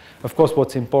land. Of course,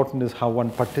 what's important is how one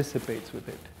participates with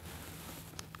it.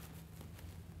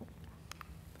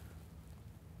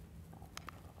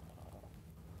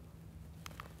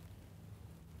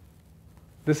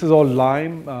 This is all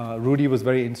lime. Rudy was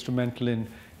very instrumental in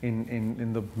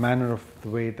the manner of the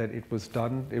way that it was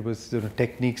done. It was, you know,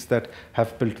 techniques that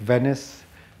have built Venice,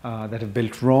 that have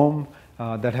built Rome,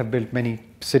 that have built many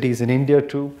cities in India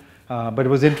too. But it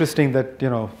was interesting that, you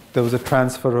know, there was a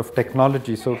transfer of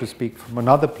technology, so to speak, from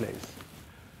another place.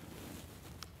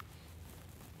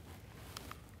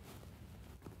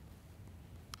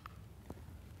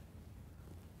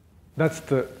 That's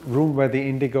the room where the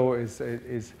indigo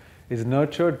is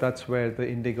nurtured. That's where the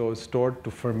indigo is stored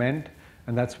to ferment,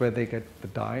 and that's where they get the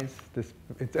dyes.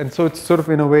 And so it's sort of,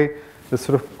 in a way, the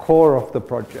sort of core of the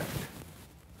project.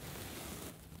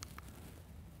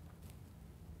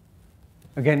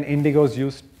 Again, indigo is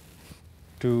used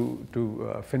to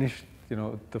finish, you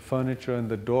know, the furniture and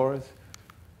the doors.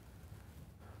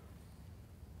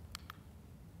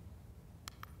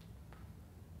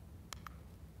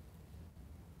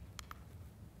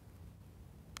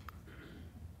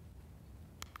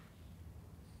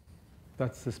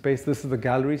 That's the space. This is the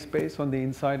gallery space on the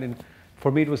inside, and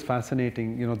for me it was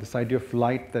fascinating, you know, this idea of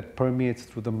light that permeates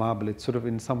through the marble. It sort of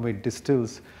in some way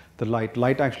distills the light.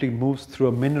 Light actually moves through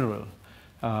a mineral,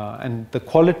 and the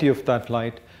quality of that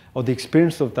light, or the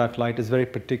experience of that light, is very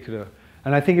particular.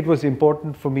 And I think it was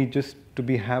important for me just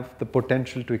to have the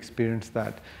potential to experience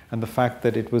that, and the fact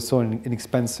that it was so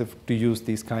inexpensive to use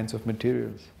these kinds of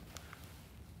materials.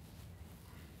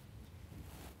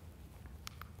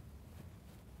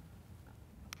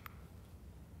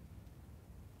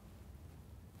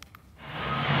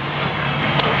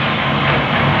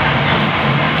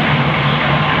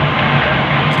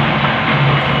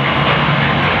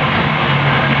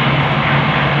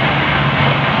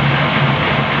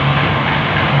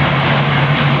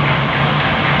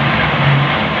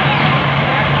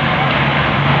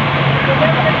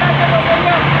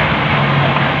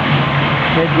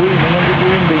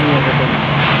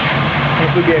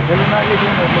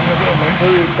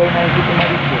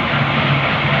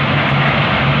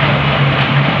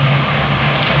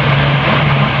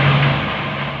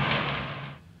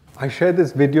 I share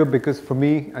this video because for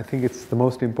me, I think it's the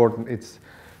most important. It's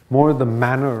more the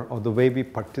manner or the way we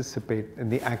participate in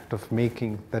the act of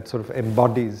making that sort of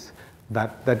embodies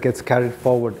that gets carried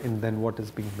forward in then what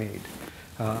is being made.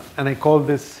 And I call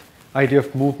this idea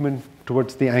of movement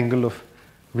towards the angle of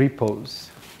repose.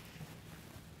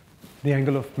 the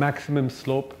angle of maximum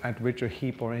slope at which a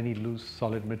heap or any loose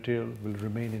solid material will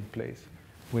remain in place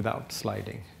without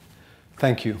sliding.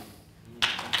 Thank you.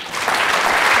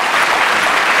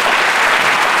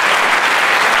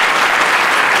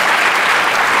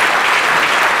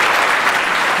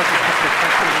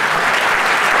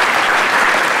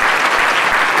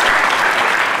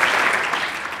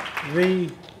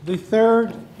 The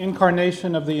third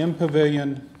incarnation of the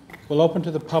MPavilion will open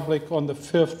to the public on the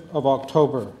 5th of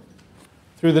October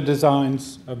through the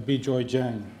designs of Bijoy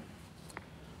Jain.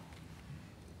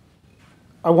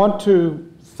 I want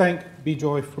to thank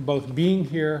Bijoy for both being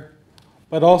here,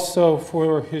 but also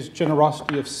for his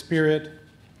generosity of spirit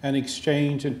and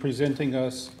exchange in presenting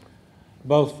us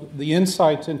both the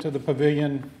insights into the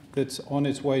pavilion that's on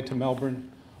its way to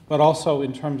Melbourne, but also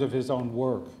in terms of his own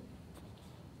work.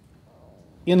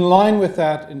 In line with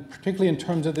that, and particularly in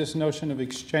terms of this notion of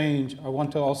exchange, I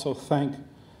want to also thank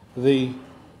the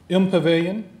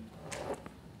MPavilion,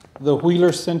 the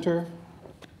Wheeler Center,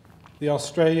 the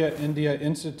Australia-India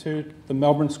Institute, the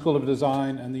Melbourne School of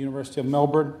Design, and the University of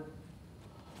Melbourne,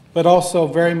 but also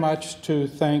very much to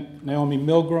thank Naomi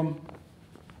Milgrom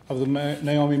of the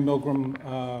Naomi Milgrom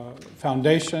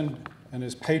Foundation and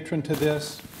as patron to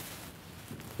this.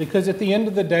 Because at the end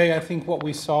of the day, I think what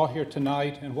we saw here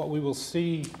tonight and what we will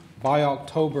see by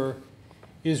October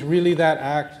is really that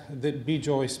act that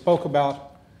Bijoy spoke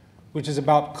about, which is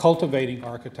about cultivating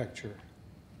architecture.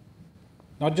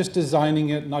 Not just designing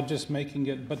it, not just making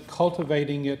it, but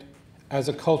cultivating it as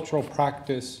a cultural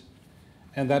practice,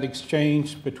 and that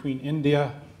exchange between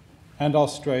India and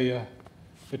Australia,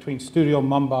 between Studio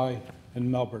Mumbai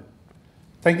and Melbourne.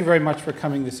 Thank you very much for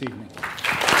coming this evening.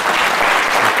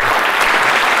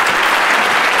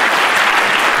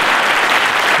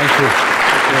 Thank you.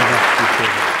 Thank you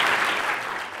very much.